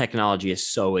technology is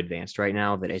so advanced right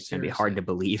now that it's going to be hard to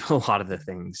believe a lot of the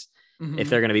things if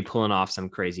they're going to be pulling off some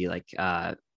crazy, like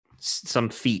some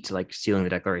feat, like stealing the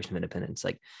Declaration of Independence.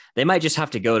 Like they might just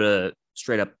have to go to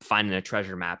straight up finding a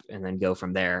treasure map and then go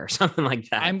from there or something like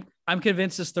that. I'm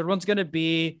convinced this third one's going to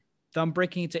be them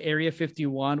breaking into Area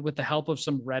 51 with the help of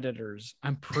some Redditors.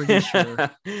 I'm pretty sure.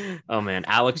 Oh man,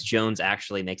 Alex Jones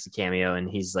actually makes a cameo and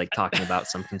he's like talking about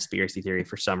some conspiracy theory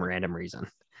for some random reason.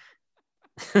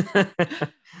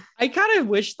 I kind of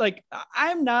wish, like,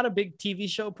 I'm not a big TV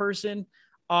show person.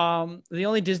 The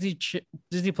only Disney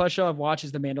Plus show I've watched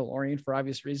is The Mandalorian for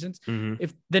obvious reasons.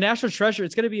 If The National Treasure,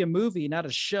 it's going to be a movie, not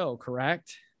a show,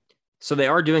 correct? So they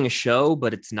are doing a show,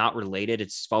 but it's not related.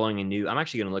 It's following a new, I'm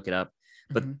actually going to look it up,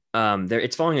 but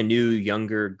it's following a new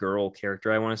younger girl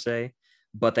character, I want to say,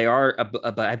 but they are,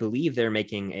 but I believe they're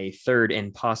making a third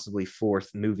and possibly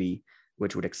fourth movie,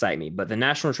 which would excite me. But the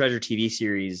National Treasure TV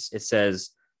series, it says,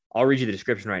 I'll read you the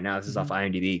description right now. This is off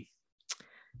IMDb.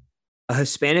 A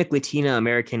Hispanic Latina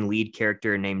American lead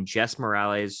character named Jess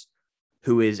Morales,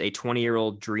 who is a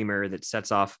 20-year-old dreamer that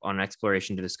sets off on an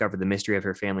exploration to discover the mystery of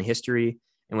her family history,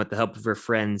 and with the help of her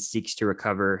friends seeks to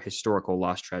recover historical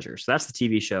lost treasures. So that's the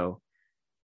TV show.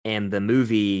 And the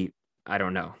movie, I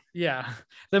don't know. Yeah.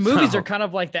 The movies are kind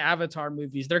of like the Avatar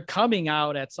movies. They're coming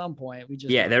out at some point.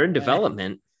 They're in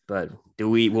development, but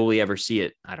will we ever see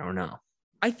it? I don't know.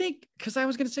 I think, because I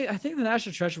was going to say, I think the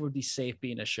National Treasure would be safe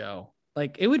being a show.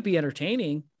 Like, it would be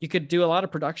entertaining. You could do a lot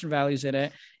of production values in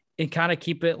it and kind of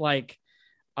keep it like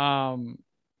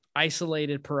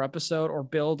isolated per episode, or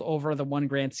build over the one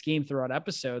grand scheme throughout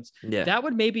episodes. Yeah. That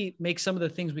would maybe make some of the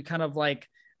things we kind of like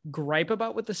gripe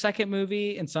about with the second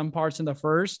movie and some parts in the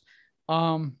first,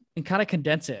 and kind of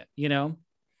condense it, you know?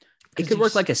 It could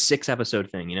work like a 6-episode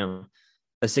thing, you know?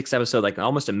 A 6-episode, like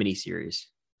almost a mini series.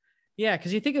 Yeah,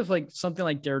 because you think of like something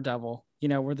like Daredevil, you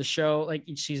know, where the show, like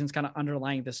each season's kind of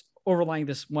overlying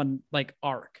this one like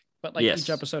arc, but like each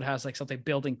episode has like something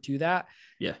building to that.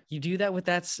 Yeah, you do that with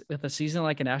a season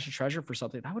like a National Treasure for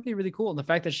something that would be really cool. And the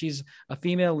fact that she's a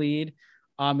female lead,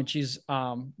 and she's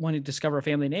wanting to discover a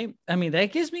family name. I mean,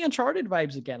 that gives me Uncharted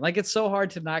vibes again. Like, it's so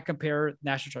hard to not compare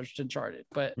National Treasure to Uncharted,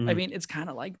 but I mean, it's kind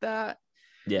of like that.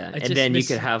 Yeah, and then you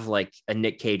could have like a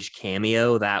Nick Cage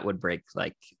cameo that would break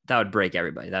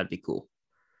everybody. That'd be cool.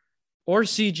 Or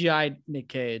CGI Nick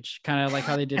Cage, kind of like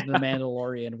how they did in The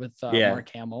Mandalorian with Mark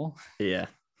Hamill. Yeah.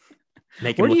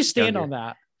 Where do you stand on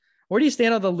that? Where do you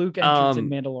stand on the Luke entrance in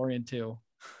Mandalorian 2?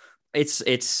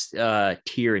 It's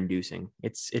tear inducing.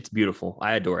 It's beautiful.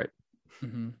 I adore it.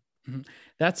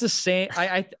 That's the same.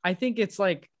 I think it's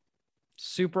like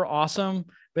super awesome,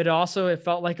 but also it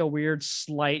felt like a weird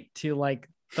slight to like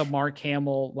the Mark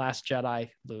Hamill Last Jedi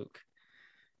Luke.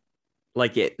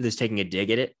 Like it was taking a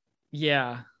dig at it.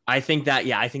 Yeah. I think that's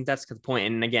the point.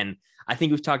 And again, I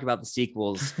think we've talked about the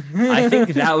sequels. I think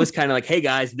that was kind of like, hey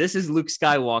guys, this is Luke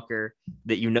Skywalker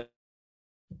that you know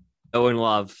and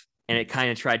love. And it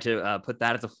kind of tried to put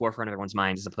that at the forefront of everyone's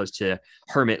mind, as opposed to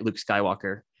hermit Luke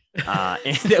Skywalker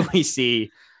that we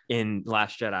see in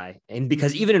Last Jedi. And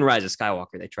because even in Rise of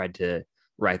Skywalker, they tried to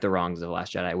right the wrongs of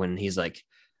Last Jedi when he's like,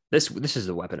 this is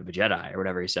the weapon of a Jedi, or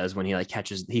whatever he says, when he like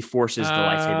he forces the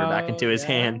lightsaber back into his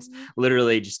hands,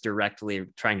 literally just directly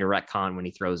trying to retcon when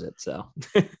he throws it. So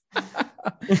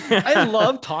I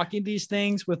love talking these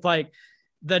things with like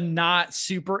the not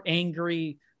super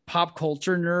angry pop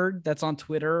culture nerd that's on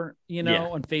Twitter, you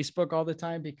know, on Facebook all the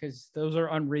time, because those are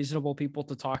unreasonable people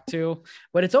to talk to.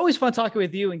 But it's always fun talking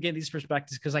with you and getting these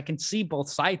perspectives, because I can see both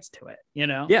sides to it, you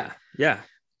know? Yeah.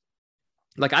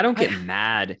 Like, I don't get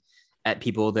mad at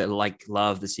people that like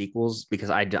love the sequels,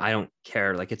 because I don't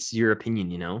care. Like, it's your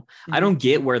opinion, you know? I don't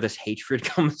get where this hatred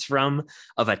comes from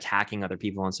of attacking other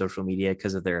people on social media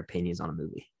because of their opinions on a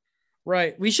movie.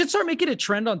 Right. We should start making a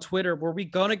trend on Twitter where we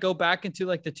gonna go back into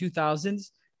like the 2000s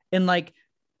and like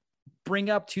bring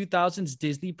up 2000s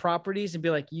Disney properties and be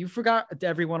like, you forgot to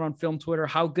everyone on film Twitter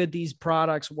how good these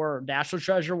products were. National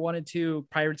Treasure 1 and 2,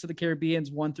 Pirates of the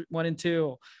Caribbean's 1 and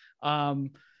 2.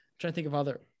 Trying to think of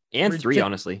other. And 3,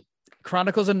 honestly.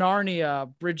 Chronicles of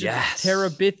Narnia, Bridge of Yes.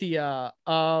 Terabithia.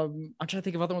 I'm trying to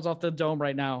think of other ones off the dome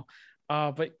right now.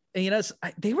 But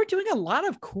they were doing a lot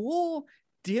of cool,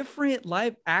 different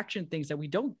live action things that we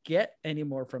don't get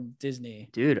anymore from Disney.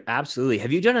 Dude, absolutely.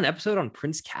 Have you done an episode on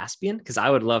Prince Caspian? Because I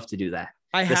would love to do that.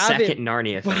 I the haven't, second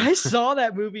Narnia but film. I saw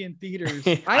that movie in theaters.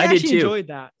 I I did actually too. enjoyed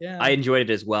that. Yeah, I enjoyed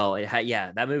it as well.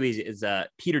 That movie is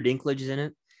Peter Dinklage is in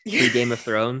it. Game of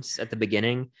Thrones at the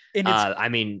beginning. I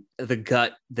mean, the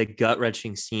gut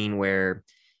wrenching scene where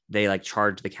they like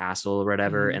charge the castle or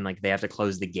whatever, and like they have to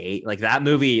close the gate. Like that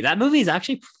movie is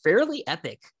actually fairly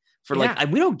epic for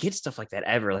we don't get stuff like that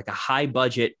ever. Like a high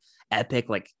budget, epic,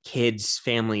 like kids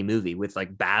family movie with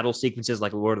like battle sequences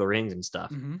like Lord of the Rings and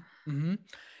stuff.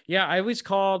 Yeah, I always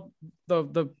called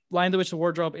the Lion, the Witch, the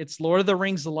Wardrobe. It's Lord of the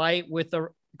Rings light with a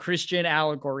Christian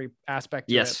allegory aspect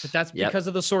to it, but that's because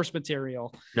of the source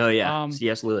material. No, yeah,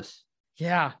 C.S. Lewis.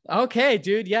 Yeah. Okay,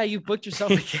 dude. Yeah, you booked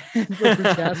yourself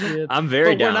again. I'm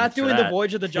very down. We're not for doing that. the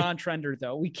Voyage of the John Trender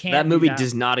though. We can't. That movie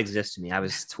does not exist to me. I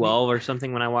was 12 or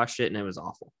something when I watched it, and it was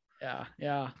awful.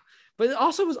 Yeah. But it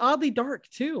also was oddly dark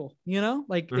too,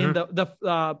 like in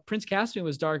the Prince Caspian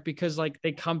was dark because like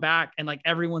they come back and like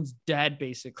everyone's dead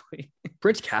basically.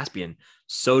 Prince Caspian,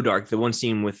 so dark. The one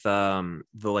scene with the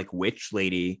like witch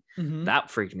lady, that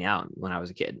freaked me out when I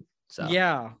was a kid. So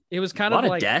yeah, it was kind a lot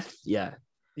of like death. Yeah,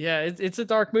 it's a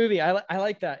dark movie. I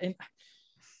like that. And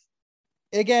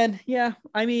again, yeah,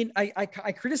 I mean, I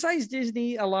criticize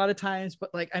Disney a lot of times,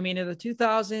 but like, I mean, in the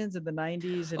 2000s and the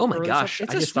 90s. And oh my gosh, I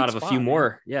just thought of a few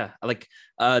more. Yeah, like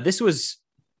this was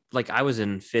like I was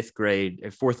in 4th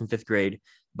and 5th grade,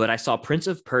 but I saw Prince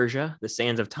of Persia: The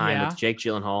Sands of Time with Jake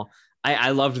Gyllenhaal.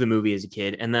 I loved the movie as a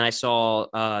kid, and then I saw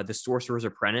The Sorcerer's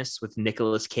Apprentice with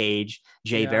Nicolas Cage,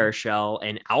 Jay Baruchel,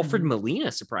 and Alfred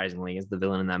Molina. Surprisingly, is the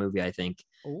villain in that movie. I think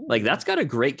like that's got a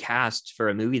great cast for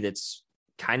a movie that's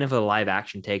kind of a live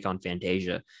action take on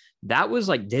Fantasia. That was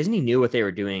like Disney knew what they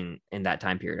were doing in that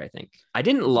time period. I think I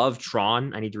didn't love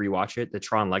Tron. I need to rewatch it, the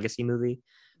Tron Legacy movie.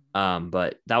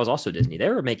 But that was also Disney. They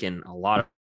were making a lot of.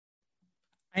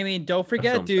 I mean, don't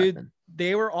forget, dude.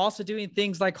 They were also doing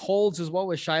things like Holds as well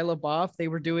with Shia LaBeouf. They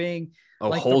were doing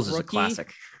Holds is a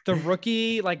classic. The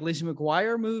Rookie, like Lizzie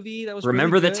McGuire movie. That was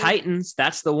Remember really the good. Titans.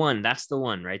 That's the one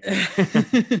right there.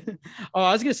 Oh,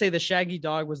 I was gonna say the Shaggy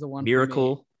Dog was the one.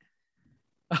 Miracle.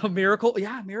 Oh, Miracle.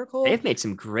 Yeah, Miracle. They've made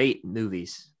some great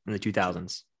movies in the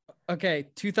 2000s. Okay,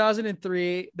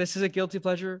 2003. This is a guilty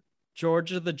pleasure.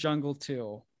 George of the Jungle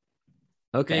 2.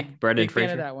 Okay, Brendan big fan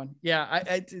Fraser. of that one. Yeah,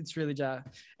 it's really job.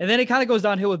 And then it kind of goes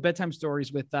downhill with Bedtime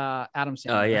Stories with Adam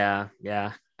Sandler. Oh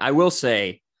yeah. I will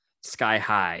say, Sky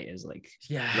High is like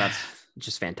that's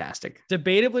just fantastic.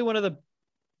 Debatably one of the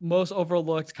most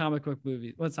overlooked comic book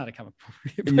movies. Well, it's not a comic book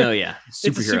movie. No, yeah, It's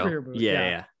a superhero movie.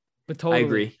 Yeah. But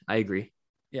totally, I agree.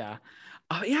 Yeah.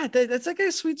 Oh yeah, that's like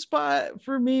a sweet spot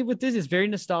for me with Disney. It's very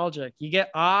nostalgic. You get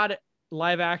odd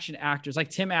live action actors, like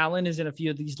Tim Allen is in a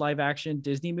few of these live action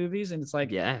Disney movies, and it's like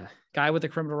guy with a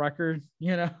criminal record,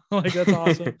 like that's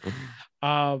awesome.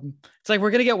 It's like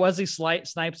we're gonna get Wesley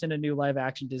Snipes in a new live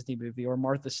action Disney movie, or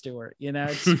Martha Stewart. It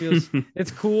just feels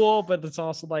it's cool, but it's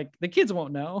also like the kids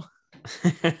won't know.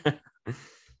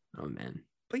 Oh man.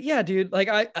 But yeah, dude, like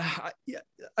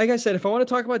like I said, if I want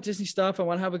to talk about Disney stuff, I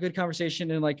want to have a good conversation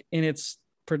and like in its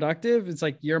productive, it's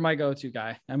like you're my go-to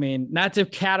guy. I mean, not to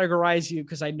categorize you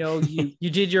because I know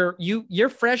you're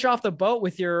fresh off the boat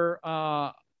with your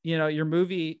your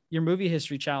movie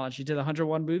history challenge. You did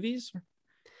 101 movies.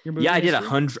 I did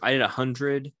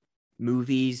 100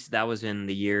 movies. That was in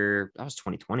the year, that was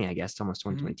 2020, I guess. It's almost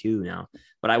 2022 now.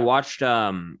 But I watched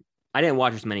I didn't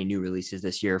watch as many new releases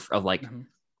this year of like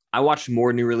I watched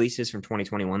more new releases from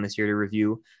 2021 this year to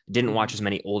review. Didn't watch as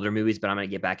many older movies, but I'm going to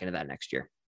get back into that next year.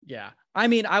 Yeah. I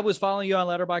mean, I was following you on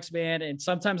Letterboxd, man. And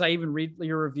sometimes I even read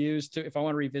your reviews if I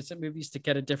want to revisit movies to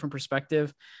get a different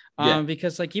perspective.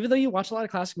 Because like, even though you watch a lot of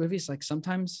classic movies, like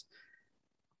sometimes,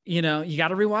 you got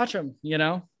to rewatch them,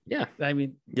 Yeah. I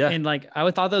mean, and like, I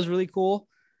thought that was really cool.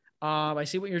 I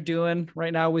see what you're doing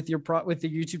right now with your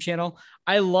YouTube channel.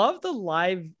 I love the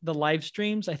live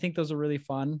streams. I think those are really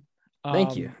fun.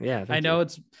 Thank you. Yeah.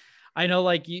 I know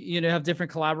like you have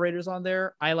different collaborators on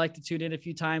there. I like to tune in a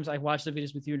few times. I watch the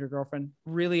videos with you and your girlfriend.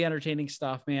 Really entertaining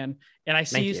stuff, man. And I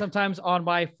see you sometimes on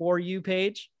my For You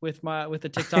page with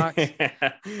the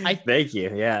TikToks. Thank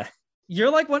you. Yeah. You're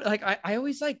like what, like I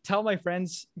always like tell my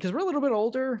friends because we're a little bit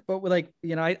older, but we're like,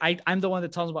 I'm the one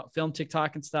that tells them about film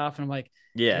TikTok and stuff. And I'm like,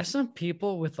 there's some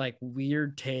people with like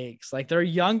weird takes. Like they're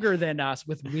younger than us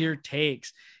with weird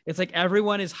takes. It's like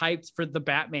everyone is hyped for the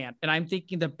Batman. And I'm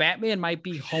thinking the Batman might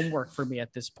be homework for me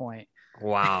at this point.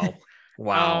 Wow.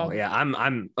 Yeah.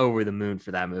 I'm over the moon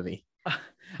for that movie.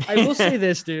 I will say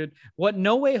this, dude. What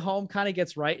No Way Home kind of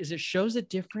gets right is it shows the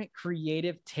different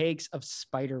creative takes of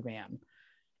Spider-Man.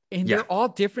 And they're all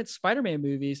different Spider-Man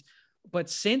movies. But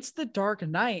since The Dark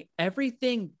Knight,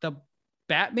 everything, the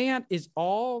Batman is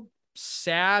all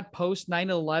sad post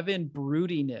 9/11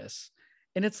 broodiness.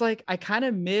 And it's like, I kind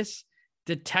of miss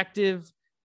detective,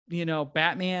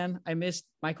 Batman. I miss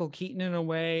Michael Keaton in a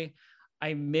way.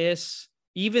 I miss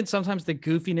even sometimes the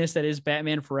goofiness that is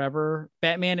Batman Forever.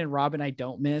 Batman and Robin, I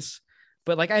don't miss.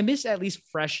 But like, I miss at least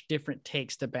fresh, different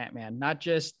takes to Batman, not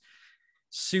just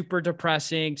super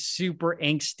depressing, super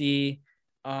angsty.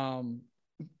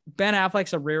 Ben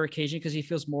Affleck's a rare occasion because he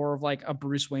feels more of like a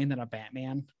Bruce Wayne than a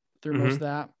Batman through most of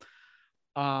that.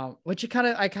 Which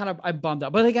I'm bummed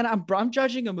out. But again, I'm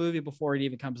judging a movie before it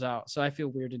even comes out, so I feel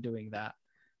weird in doing that.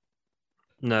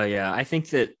 No, yeah, I think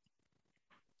that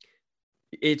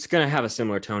it's gonna have a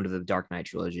similar tone to the Dark Knight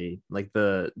trilogy, like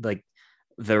the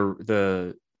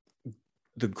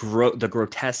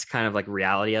grotesque kind of like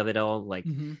reality of it all. Like,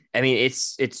 I mean,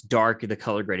 it's dark. The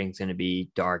color grading is going to be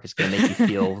dark. It's going to make you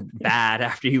feel bad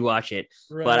after you watch it,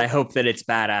 but I hope that it's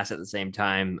badass at the same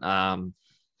time.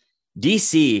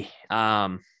 DC,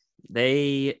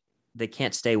 they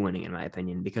can't stay winning in my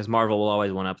opinion, because Marvel will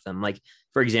always one up them. Like,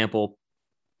 for example,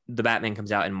 the Batman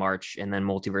comes out in March and then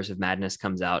Multiverse of Madness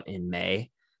comes out in May.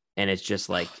 And it's just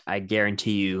like, I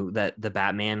guarantee you that the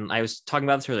Batman, I was talking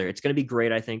about this earlier, it's going to be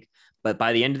great, I think. But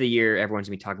by the end of the year, everyone's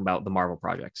gonna be talking about the Marvel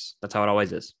projects. That's how it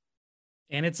always is.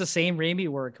 And it's the same Raimi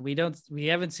work. We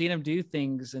haven't seen him do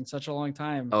things in such a long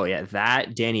time. Oh yeah.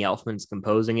 That Danny Elfman's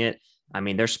composing it. I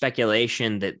mean, there's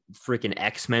speculation that freaking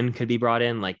X-Men could be brought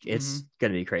in. Like, it's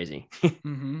going to be crazy.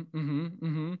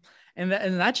 And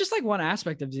that's just like one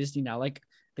aspect of Disney now. Like,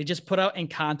 they just put out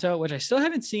Encanto, which I still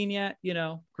haven't seen yet.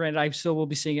 Granted, I still will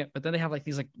be seeing it, but then they have like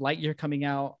these like Lightyear coming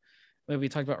out, that we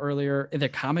talked about earlier, in their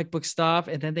comic book stuff.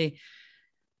 And then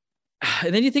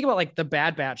you think about like the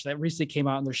Bad Batch that recently came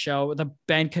out in their show, the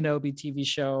Ben Kenobi TV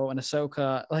show, and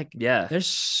Ahsoka. Like, yeah, there's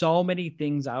so many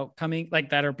things coming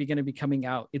like that are going to be coming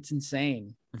out. It's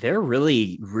insane. They're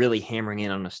really, really hammering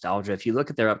in on nostalgia. If you look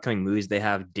at their upcoming movies, they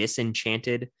have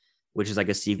Disenchanted, which is like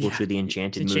a sequel to the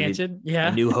Enchanted movie. Yeah.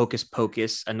 A new Hocus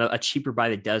Pocus, a Cheaper by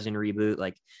the Dozen reboot.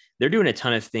 Like, they're doing a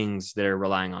ton of things that are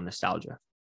relying on nostalgia.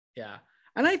 Yeah.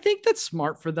 And I think that's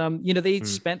smart for them. They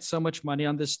spent so much money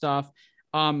on this stuff.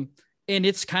 And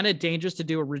it's kind of dangerous to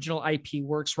do original IP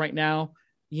works right now.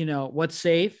 What's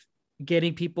safe?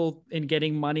 Getting people and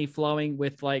getting money flowing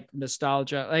with like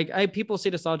nostalgia. Like, people say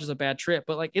nostalgia is a bad trip,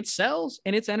 but like, it sells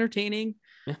and it's entertaining.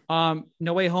 Yeah.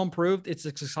 No Way Home proved it's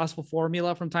a successful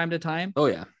formula from time to time. Oh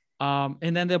yeah.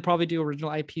 And then they'll probably do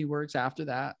original IP works after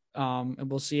that. And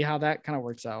we'll see how that kind of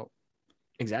works out.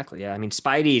 Exactly. Yeah. I mean,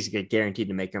 Spidey's guaranteed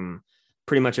to make them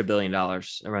pretty much $1 billion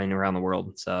around the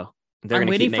world. So they're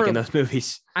going to keep making those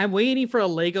movies. I'm waiting for a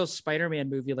Lego Spider-Man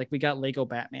movie. Like, we got Lego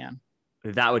Batman.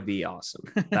 That would be awesome.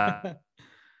 That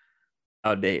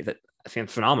would be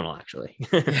phenomenal, actually.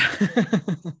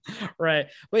 Right.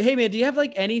 But hey, man, do you have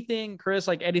like anything, Chris,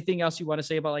 like anything else you want to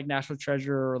say about like National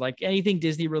Treasure or like anything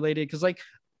Disney related? Because like,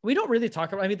 we don't really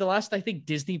talk about, I mean, the last, I think,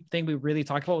 Disney thing we really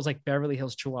talked about was like Beverly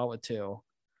Hills Chihuahua 2.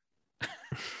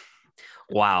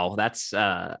 Wow, that's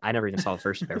I never even saw the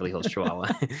first Beverly Hills Chihuahua.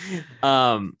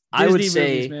 I would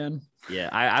say, movies, man. Yeah,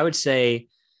 I would say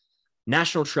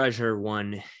National Treasure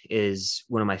 1 is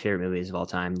one of my favorite movies of all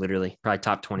time. Literally, probably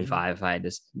top 25 if I had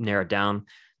to narrow it down.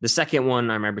 The second one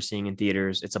I remember seeing in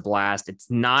theaters. It's a blast. It's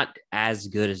not as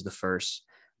good as the first,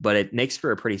 but it makes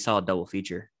for a pretty solid double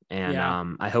feature. And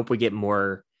I hope we get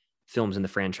more films in the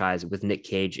franchise with Nick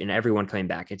Cage and everyone coming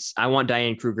back. I want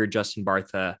Diane Kruger, Justin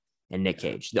Bartha, and Nick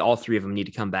Cage. All three of them need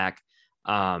to come back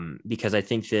because I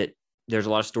think that there's a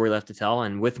lot of story left to tell.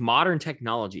 And with modern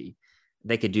technology,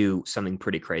 they could do something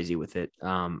pretty crazy with it.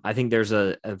 I think there's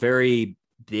a very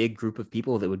big group of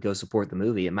people that would go support the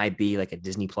movie. It might be like a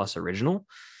Disney Plus original,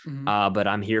 but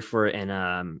I'm here for it.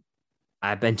 And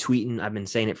I've been tweeting, I've been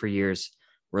saying it for years,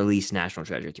 release National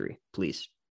Treasure 3, please.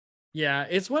 Yeah,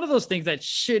 it's one of those things that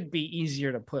should be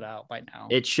easier to put out by now.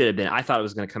 It should have been. I thought it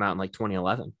was going to come out in like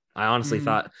 2011. I honestly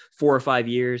thought 4 or 5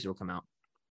 years it'll come out.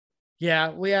 Yeah,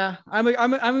 well, yeah, I'm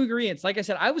agreeing. Like I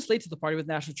said, I was late to the party with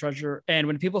National Treasure, and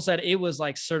when people said it was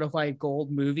like certified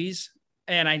gold movies,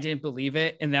 and I didn't believe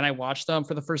it, and then I watched them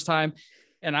for the first time,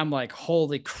 and I'm like,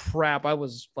 holy crap! I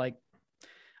was like,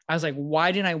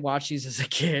 why didn't I watch these as a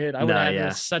kid? I would have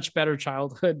had such better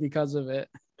childhood because of it.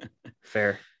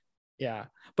 Fair. Yeah.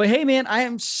 But hey, man, I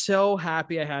am so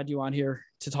happy I had you on here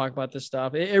to talk about this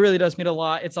stuff. It really does mean a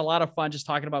lot. It's a lot of fun just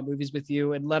talking about movies with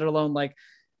you, and let alone like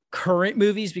current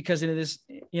movies, because in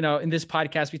this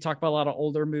podcast, we talk about a lot of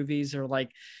older movies or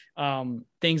like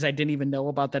things I didn't even know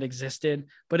about that existed.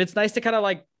 But it's nice to kind of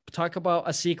like talk about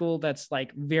a sequel that's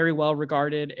like very well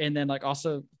regarded, and then like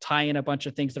also tie in a bunch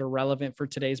of things that are relevant for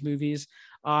today's movies.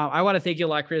 I want to thank you a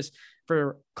lot, Chris,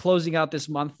 for closing out this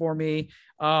month for me.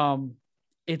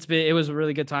 It was a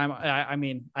really good time. I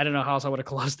mean, I don't know how else I would have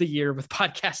closed the year with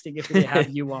podcasting if we didn't have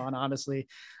you on, honestly.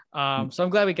 So I'm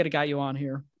glad we could have got you on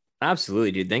here.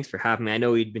 Absolutely, dude. Thanks for having me. I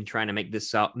know we'd been trying to make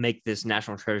this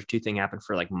National Treasure 2 thing happen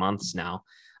for like months now.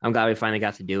 I'm glad we finally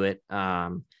got to do it.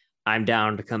 I'm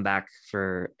down to come back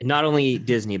for not only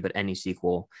Disney, but any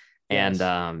sequel. And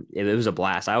yes. It was a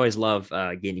blast. I always love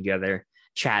getting together,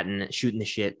 chatting, shooting the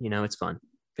shit. You know, it's fun.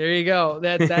 There you go.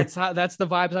 That's the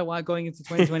vibes I want going into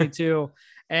 2022.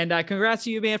 And congrats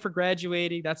to you, man, for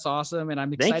graduating. That's awesome. And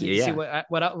I'm excited to see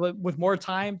what with more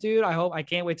time, dude. I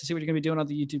can't wait to see what you're going to be doing on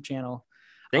the YouTube channel.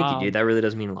 Thank you, dude. That really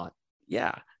does mean a lot.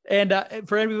 Yeah. And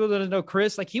for any people that don't know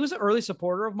Chris, like he was an early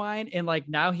supporter of mine, and like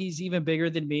now he's even bigger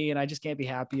than me, and I just can't be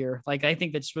happier. Like I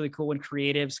think that's really cool when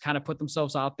creatives kind of put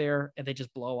themselves out there and they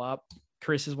just blow up.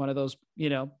 Chris is one of those,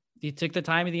 you took the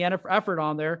time and the effort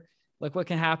on there. Like what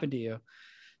can happen to you?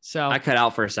 So I cut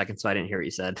out for a second, so I didn't hear what you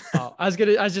said. I was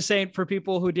just saying for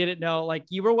people who didn't know, like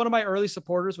you were one of my early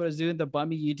supporters when I was doing the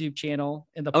Bummy YouTube channel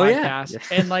and the podcast. Yeah.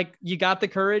 And like, you got the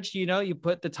courage, you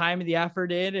put the time and the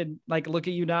effort in, and like, look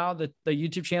at you now, the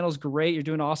YouTube channel is great. You're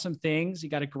doing awesome things. You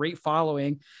got a great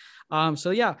following. So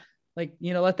yeah, like,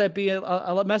 let that be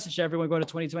a message to everyone going to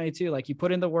 2022. Like you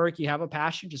put in the work, you have a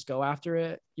passion, just go after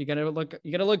it. You're going to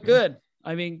look good.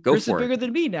 I mean, Chris is bigger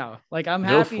than me now. Like I'm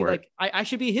happy. Like I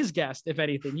should be his guest. If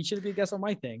anything, he should be a guest on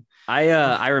my thing.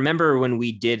 I remember when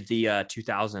we did the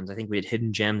 2000s, I think we had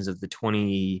Hidden Gems of the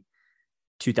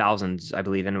 2000s, I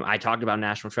believe. And I talked about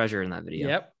National Treasure in that video.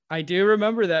 Yep. I do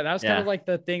remember that. That was kind of like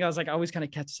the thing. I was like, I always kind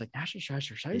of catch this, like National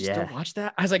Treasure. Should I still watch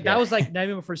that? I was like, that was like not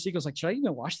even before sequels. Like, should I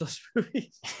even watch those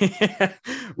movies?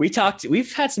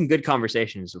 We've had some good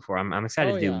conversations before. I'm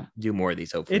excited to do more of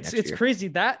these. Hopefully it's crazy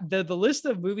that the list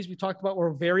of movies we talked about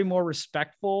were very more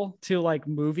respectful to like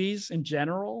movies in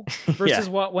general versus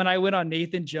when I went on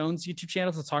Nathan Jones' YouTube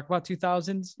channel to talk about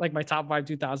 2000s, like my top 5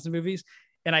 2000 movies.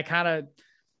 And I kind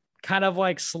of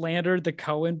like slandered the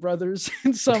Coen brothers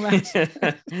in some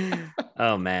aspects.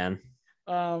 Oh man.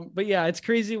 But yeah, it's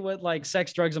crazy what like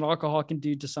sex, drugs, and alcohol can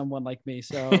do to someone like me.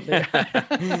 So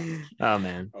oh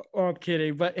man. Oh, I'm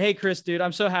kidding. But hey, Chris, dude,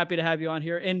 I'm so happy to have you on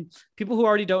here. And people who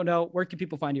already don't know, where can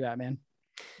people find you at, man?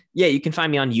 Yeah, you can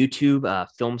find me on YouTube.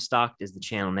 Filmstock is the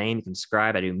channel name. You can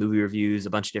subscribe. I do movie reviews, a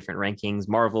bunch of different rankings,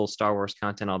 Marvel, Star Wars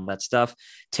content, all that stuff.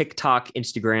 TikTok,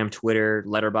 Instagram, Twitter,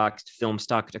 Letterboxd,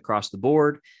 Filmstock across the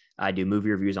board. I do movie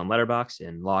reviews on Letterboxd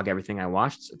and log everything I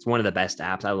watched. It's one of the best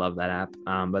apps. I love that app.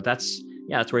 But that's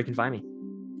where you can find me.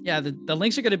 Yeah, the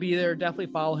links are going to be there. Definitely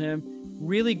follow him.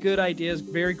 Really good ideas.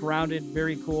 Very grounded.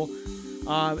 Very cool.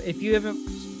 If you haven't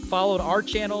followed our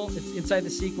channel, it's Inside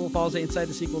the Sequel. Follow us at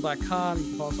InsideTheSequel.com. You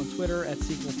can follow us on Twitter at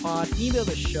SequelPod. Email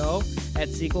the show at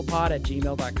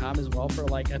sequelpod@gmail.com as well for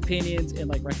like opinions and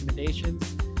like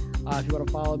recommendations. If you want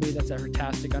to follow me, that's at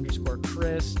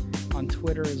Hertastic_Chris on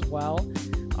Twitter as well.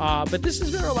 But this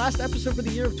has been our last episode for the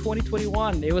year of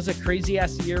 2021. It was a crazy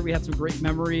ass year. We had some great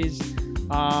memories.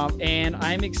 And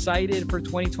I'm excited for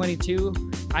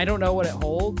 2022. I don't know what it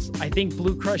holds. I think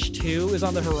Blue Crush 2 is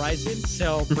on the horizon.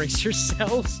 So brace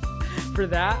yourselves for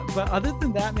that. But other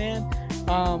than that, man,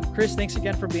 Chris, thanks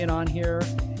again for being on here.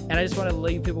 And I just want to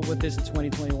leave people with this in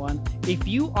 2021. If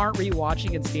you aren't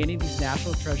rewatching and standing these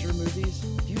National Treasure movies,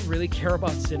 do you really care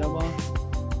about cinema?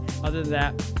 Other than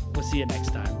that, we'll see you next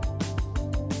time.